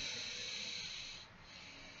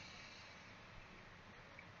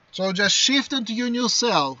 So just shift into your new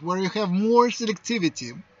self where you have more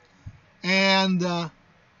selectivity, and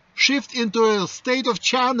shift into a state of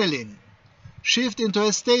channeling. Shift into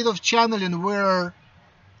a state of channeling where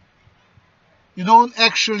you don't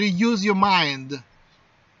actually use your mind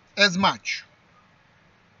as much.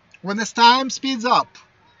 When as time speeds up,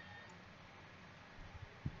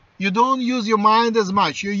 you don't use your mind as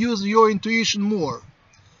much. You use your intuition more.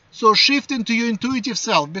 So shift into your intuitive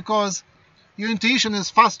self, because your intuition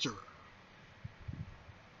is faster.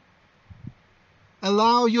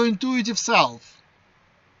 Allow your intuitive self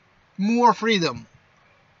more freedom.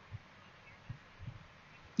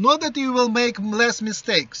 Not that you will make less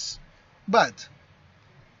mistakes, but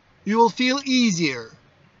you will feel easier,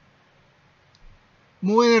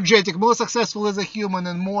 more energetic, more successful as a human,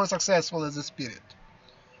 and more successful as a spirit.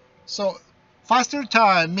 So faster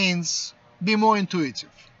time means be more intuitive.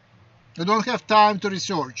 You don't have time to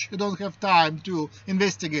research. You don't have time to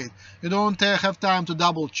investigate. You don't have time to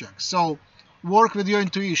double check. So work with your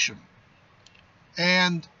intuition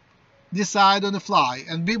and decide on the fly,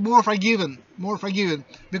 and be more forgiving,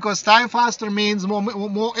 because time faster means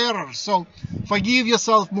more errors. So forgive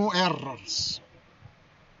yourself more errors.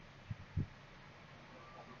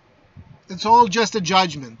 It's all just a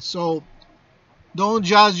judgment, so don't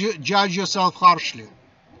judge yourself harshly.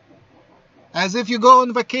 As if you go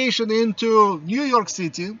on vacation into New York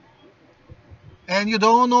City and you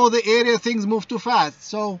don't know the area, things move too fast.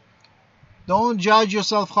 So don't judge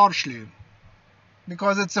yourself harshly,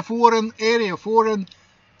 because it's a foreign area, foreign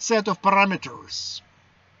set of parameters.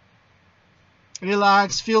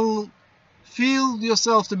 Relax, feel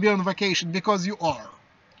yourself to be on vacation, because you are.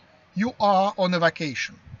 You are on a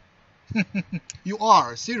vacation. You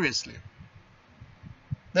are, seriously.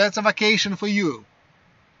 That's a vacation for you.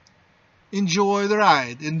 Enjoy the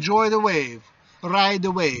ride, enjoy the wave, ride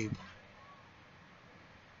the wave.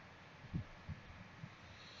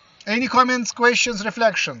 Any comments, questions,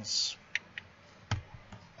 reflections?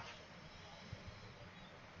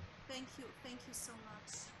 Thank you so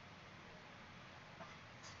much.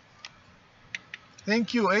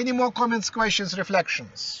 Thank you. Any more comments, questions,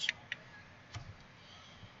 reflections?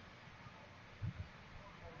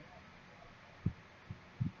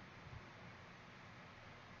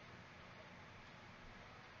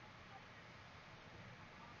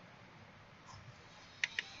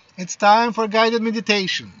 It's time for guided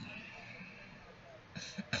meditation.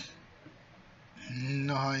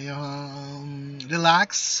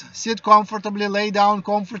 Relax, sit comfortably, lay down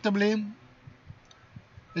comfortably,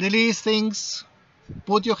 release things,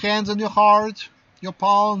 put your hands on your heart, your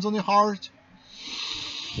palms on your heart,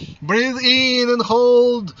 breathe in and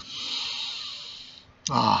hold,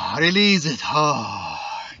 release it.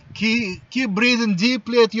 Keep breathing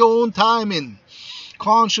deeply at your own timing,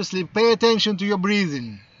 consciously pay attention to your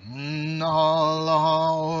breathing.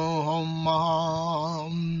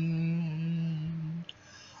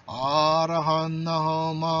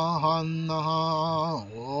 Arahanna Mahanna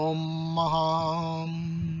Om Maham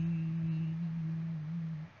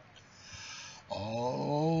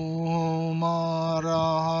Om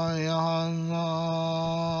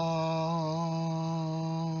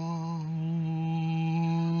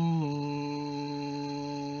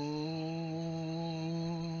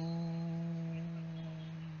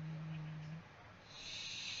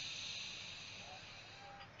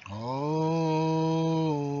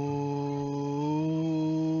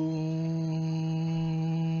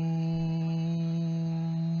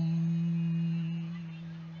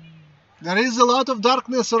There is a lot of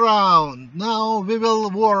darkness around. Now we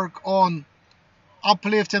will work on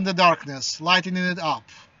uplifting the darkness, lightening it up.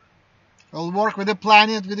 We'll work with the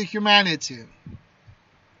planet, with the humanity.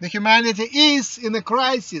 The humanity is in a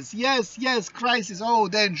crisis. Yes, crisis. Oh,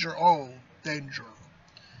 danger.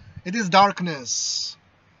 It is darkness.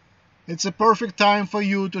 It's a perfect time for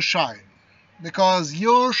you to shine, because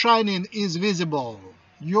your shining is visible.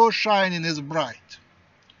 Your shining is bright.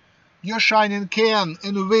 Your shining can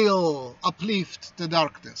and will uplift the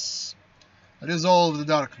darkness, resolve the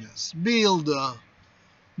darkness, build a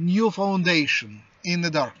new foundation in the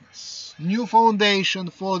darkness, new foundation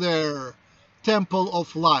for their temple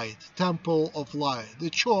of light, temple of light, the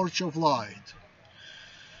church of light,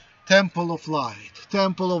 temple of light,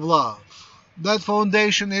 temple of love. That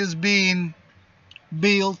foundation is being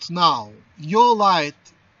built now. Your light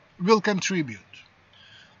will contribute.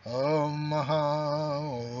 Om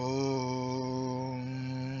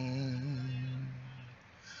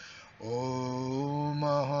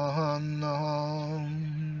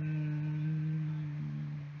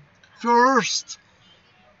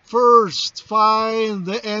First, find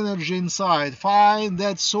the energy inside. Find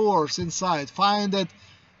that source inside. Find that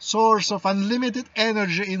source of unlimited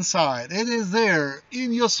energy inside. It is there,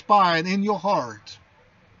 in your spine, in your heart.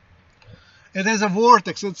 It is a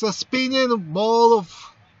vortex. It's a spinning ball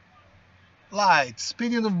of light,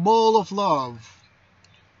 spinning ball of love.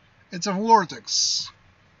 It's a vortex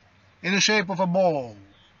in the shape of a ball.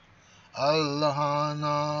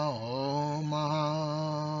 Allahana Om.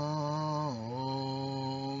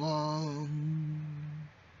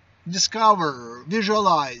 Discover,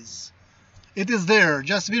 visualize. It is there.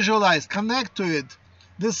 Just visualize. Connect to it.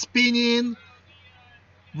 The spinning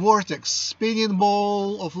vortex, spinning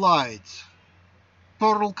ball of light.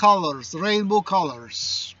 Pearl colors, rainbow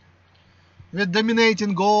colors, with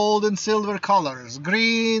dominating gold and silver colors,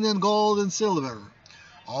 green and gold and silver.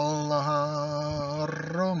 Allah,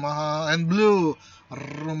 Ramaha, and blue,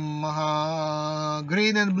 Ramaha,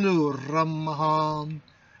 green and blue, Ramaha.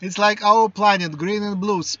 It's like our planet, green and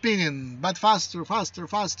blue, spinning, but faster, faster,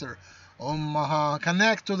 faster. Om.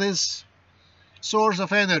 Connect to this source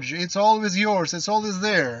of energy. It's always yours. It's always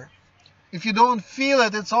there. If you don't feel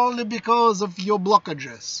it, it's only because of your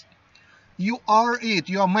blockages. You are it.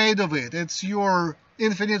 You are made of it. It's your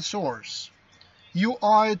infinite source. You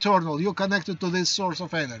are eternal. You're connected to this source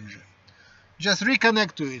of energy. Just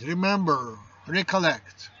reconnect to it. Remember,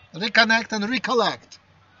 recollect. Reconnect and recollect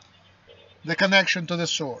the connection to the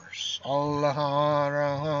source. Allah.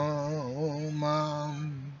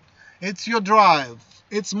 It's your drive.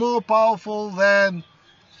 It's more powerful than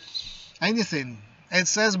anything.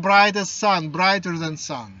 It's as bright as sun, brighter than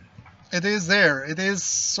sun. It is there. It is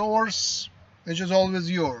source which is always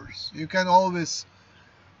yours. You can always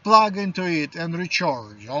plug into it and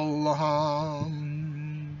recharge. Allah.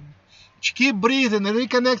 Keep breathing and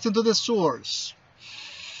reconnecting to the source.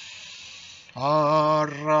 Your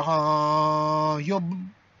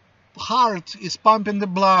heart is pumping the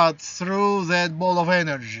blood through that ball of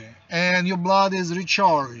energy, and your blood is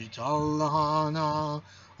recharged. Allah.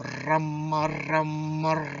 Ramma,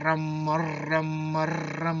 ramma, ramma, ramma,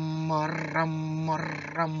 ramma, ramma,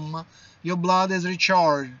 ramma. Your blood is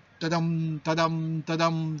recharged. Tadam, tadam,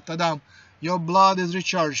 tadam, tadam. Your blood is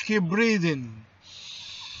recharged. Keep breathing.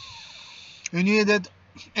 You need that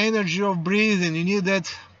energy of breathing. You need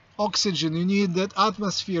that oxygen. You need that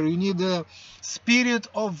atmosphere. You need the spirit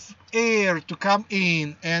of air to come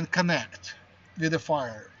in and connect with the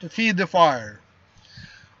fire, to feed the fire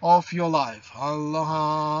of your life.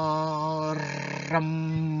 Allah.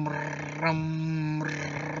 Ram, ram,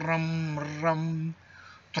 ram, ram.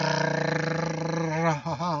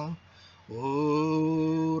 Trrrraha.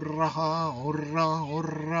 Urraha, urra,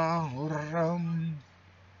 urra, urram.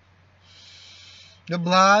 The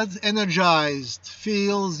blood, energized,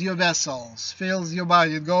 fills your vessels, fills your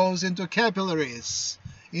body. It goes into capillaries,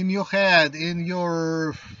 in your head, in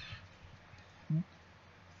your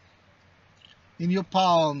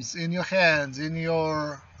palms, in your hands, in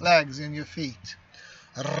your legs, in your feet.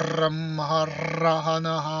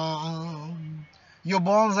 Your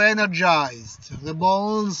bones are energized. The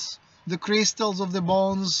bones, the crystals of the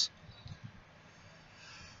bones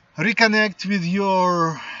reconnect with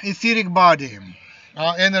your etheric body,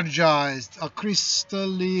 are energized, are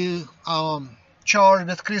crystally charged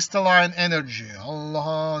with crystalline energy.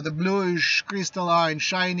 Allah, the bluish, crystalline,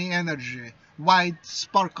 shiny energy, white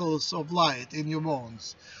sparkles of light in your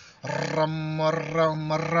bones. Ramma,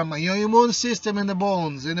 ramma, ramma. Your immune system in the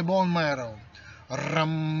bones, in the bone marrow,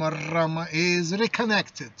 Ramma, ramma, is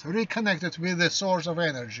reconnected with the source of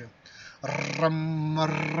energy. Ramma,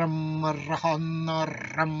 ramma, rahana,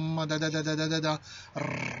 ramma, da da da da da da da,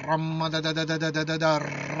 ramma, da da da da da da da da,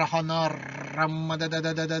 rahana, ramma, da da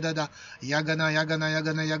da da da da da, yagana, yagana,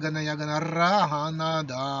 yagana, yagana, yagana, rahana,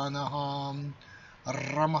 danaham,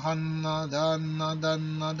 ramahana, dana,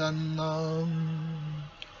 dana, dana.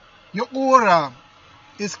 Your aura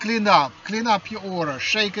is cleaned up. Clean up your aura.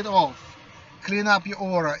 Shake it off. Clean up your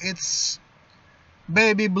aura. It's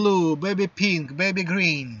baby blue, baby pink, baby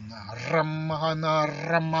green, Ramahana,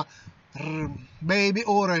 Rama, baby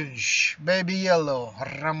orange, baby yellow,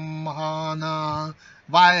 Ramahana,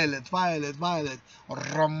 violet, violet, violet,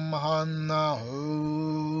 Ramahana,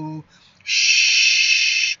 oh,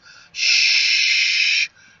 shh, shh.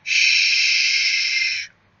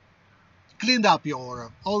 cleaned up your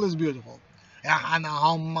aura. All is beautiful.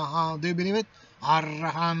 Do you believe it?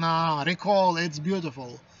 Recall, it's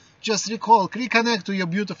beautiful. Just recall, reconnect to your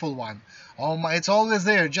beautiful one. It's always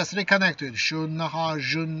there. Just reconnect to it. Shunaha,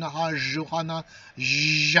 Junaha, Juhana,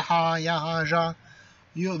 Jaha, Yaha,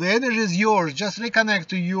 the energy is yours. Just reconnect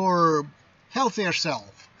to your healthier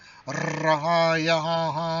self.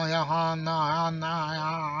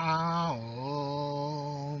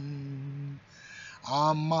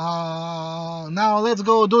 Now let's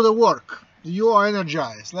go do the work. You are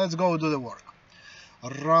energized. Let's go do the work.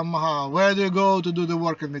 Where do you go to do the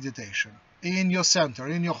work in meditation? In your center,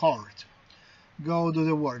 in your heart. Go do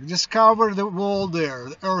the work. Discover the world there.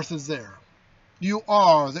 The earth is there. You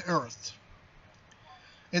are the earth.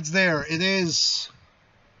 It's there. It is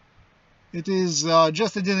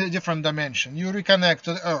just in a different dimension. You reconnect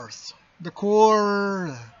to the earth. The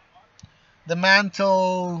core, the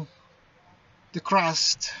mantle, the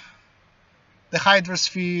crust, the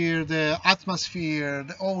hydrosphere, the atmosphere,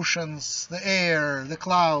 the oceans, the air, the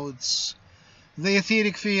clouds, the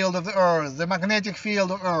etheric field of the earth, the magnetic field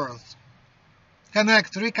of earth.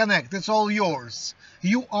 Connect, reconnect, it's all yours.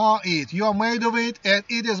 You are it, you are made of it, and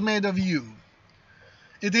it is made of you.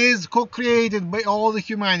 It is co-created by all the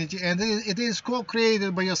humanity, and it is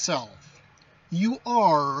co-created by yourself. You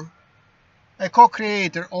are a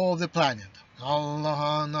co-creator of the planet.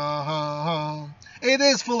 It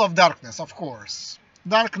is full of darkness, of course.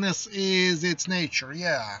 Darkness is its nature,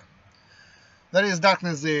 yeah. There is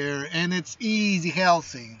darkness there, and it's easy,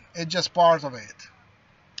 healthy. It's just part of it.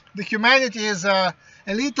 The humanity is a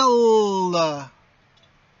little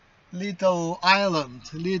island,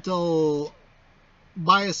 little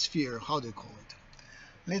biosphere, how do you call it?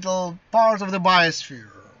 Little part of the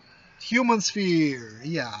biosphere. Human sphere,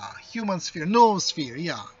 yeah. Human sphere, noosphere,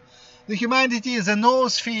 yeah. The humanity is a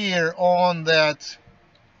noosphere on that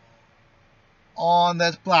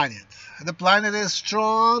planet. The planet is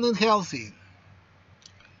strong and healthy.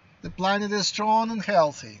 The planet is strong and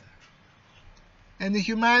healthy. And the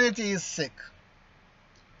humanity is sick.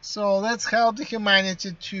 So let's help the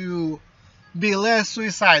humanity to be less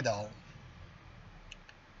suicidal.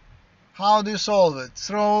 How do you solve it?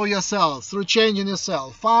 Through yourself, through changing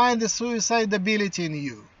yourself. Find the suicidability in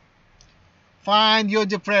you. Find your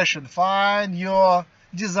depression. Find your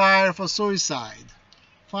desire for suicide.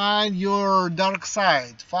 Find your dark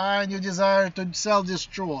side. Find your desire to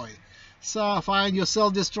self-destroy. So find your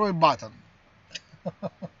self-destroy button.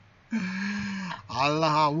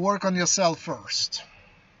 Allah, work on yourself first.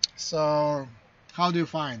 So, how do you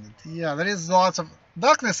find it? Yeah, there is lots of...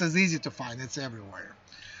 Darkness is easy to find. It's everywhere.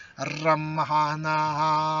 Now,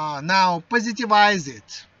 positivize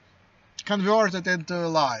it. Convert it into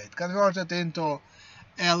light. Convert it into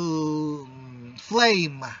a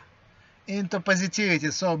flame. Into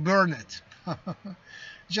positivity. So, burn it.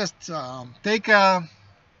 Just take a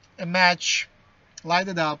match, light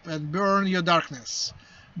it up, and burn your darkness.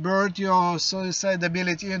 Burn your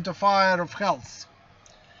suicidability into fire of health.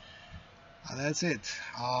 That's it.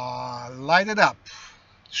 Light it up.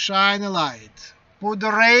 Shine a light. Put the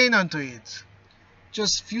rain onto it.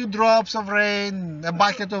 Just few drops of rain, a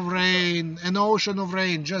bucket of rain, an ocean of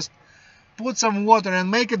rain. Just put some water and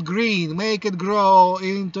make it green. Make it grow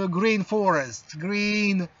into a green forest.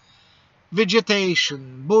 Green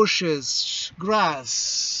vegetation, bushes,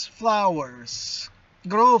 grass, flowers.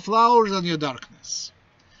 Grow flowers on your darkness.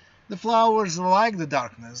 The flowers like the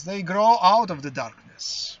darkness. They grow out of the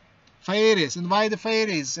darkness. Fairies, invite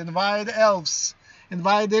the elves,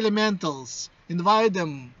 invite the elementals, invite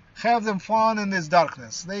them, have them fun in this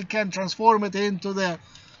darkness. They can transform it into the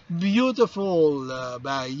beautiful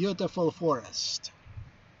forest.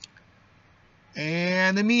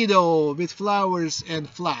 And a meadow with flowers and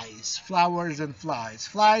flies.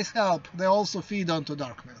 Flies help, they also feed onto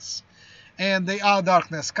darkness. And they are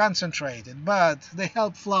darkness concentrated, but they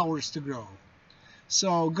help flowers to grow.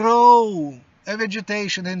 So grow a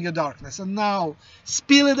vegetation in your darkness, and now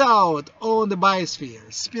spill it out on the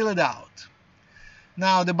biosphere. Spill it out.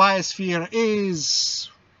 Now the biosphere is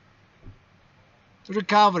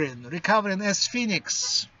recovering as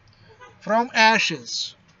phoenix from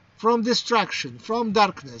ashes, from destruction, from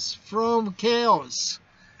darkness, from chaos,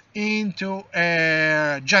 into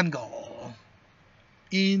a jungle,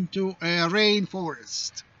 into a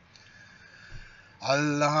rainforest.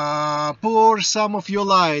 Allah, pour some of your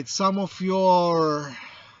light, some of your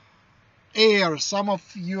air, some of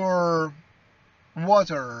your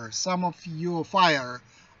water, some of your fire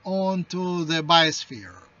onto the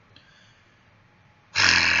biosphere.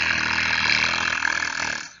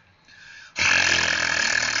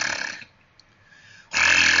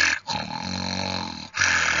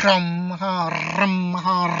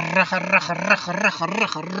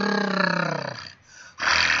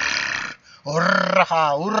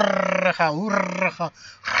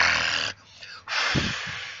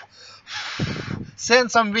 Send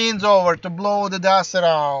some winds over to blow the dust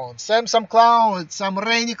around. Send some clouds, some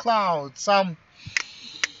rainy clouds, some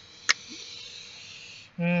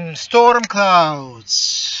storm clouds,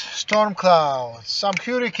 some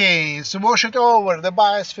hurricanes. Wash it over, the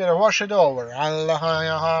biosphere, wash it over.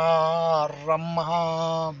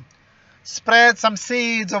 Spread some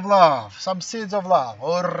seeds of love,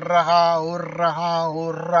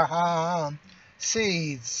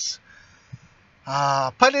 Seeds.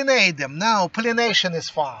 Pollinate them. Now pollination is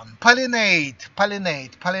fun. Pollinate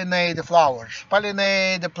the flowers,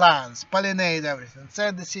 pollinate the plants, pollinate everything.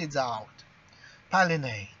 Send the seeds out.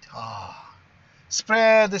 Pollinate.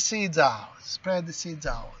 Spread the seeds out.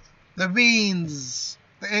 The winds,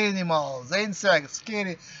 the animals, the insects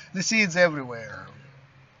carry the seeds everywhere.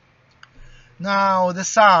 Now the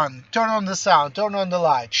sun. Turn on the sun. Turn on the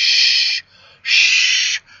light. Shh.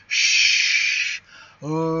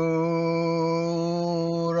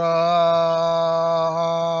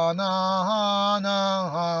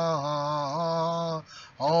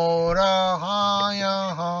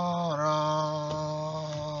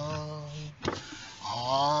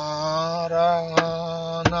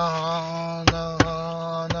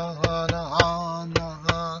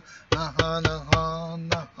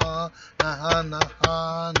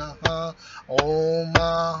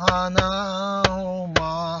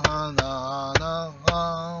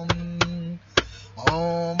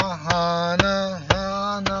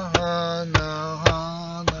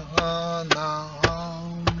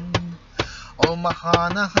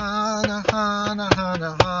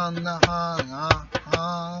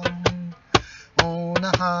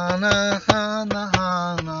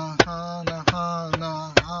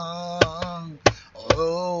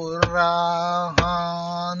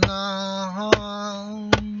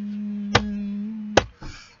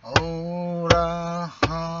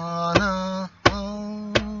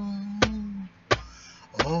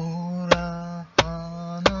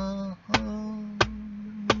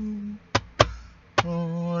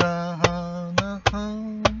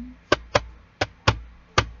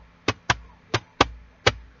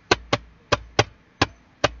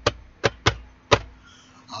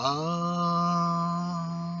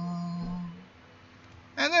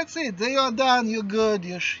 And that's it. You are done. You're good.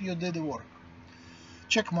 You did the work.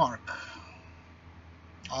 Check mark.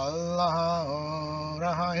 Allah.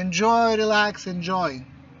 Enjoy. Relax. Enjoy.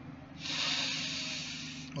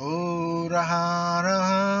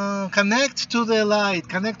 Connect to the light.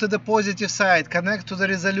 Connect to the positive side. Connect to the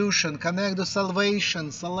resolution. Connect to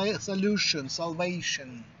salvation. Solution.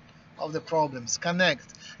 Salvation of the problems. Connect.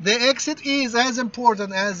 The exit is as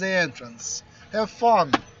important as the entrance. Have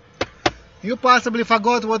fun. You possibly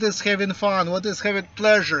forgot what is having fun, what is having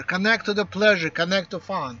pleasure. Connect to the pleasure, connect to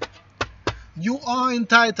fun. You are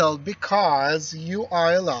entitled because you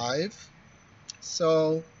are alive.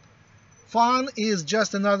 So fun is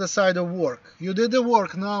just another side of work. You did the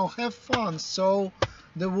work, now have fun, so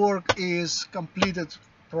the work is completed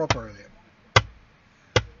properly.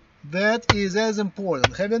 That is as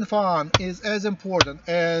important. Having fun is as important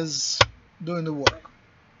as doing the work.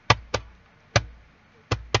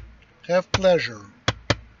 Have pleasure.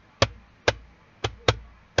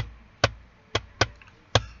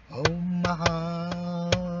 Om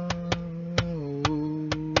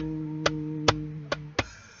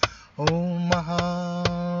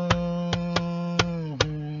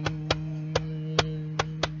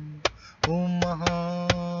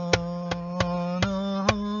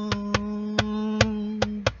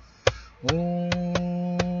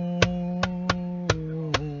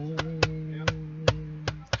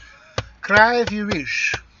Cry if you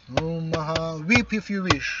wish. Weep if you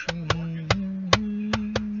wish.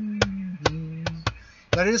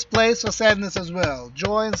 There is place for sadness as well.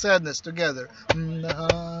 Joy and sadness together.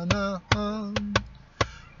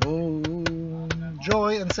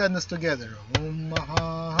 Joy and sadness together.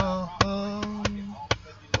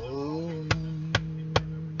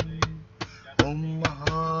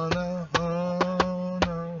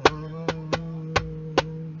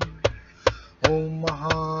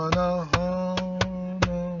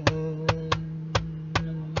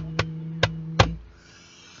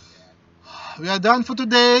 We are done for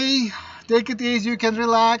today. Take it easy. You can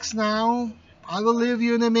relax now. I will leave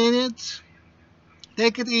you in a minute.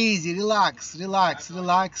 Take it easy. Relax, relax,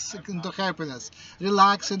 relax into happiness.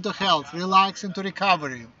 Relax into health. Relax into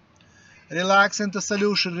recovery. Relax into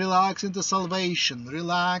solution. Relax into salvation.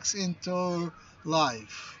 Relax into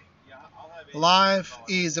life. Life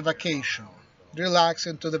is a vacation. Relax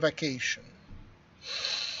into the vacation.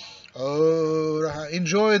 Oh,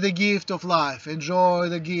 enjoy the gift of life. Enjoy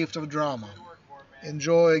the gift of drama.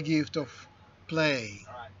 Enjoy a gift of play.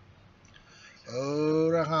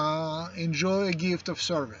 Oh, enjoy a gift of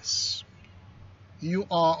service. You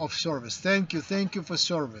are of service. Thank you for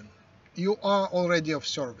serving. You are already of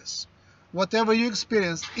service. Whatever you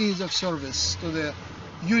experience is of service to the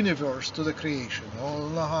universe, to the creation.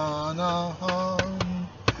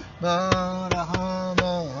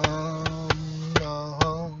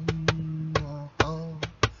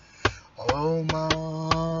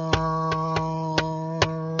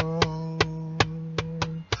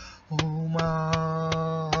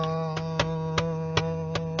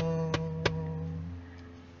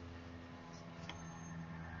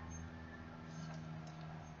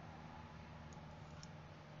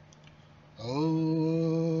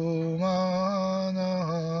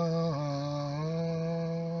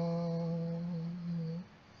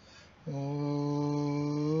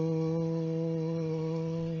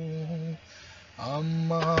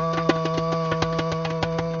 Amma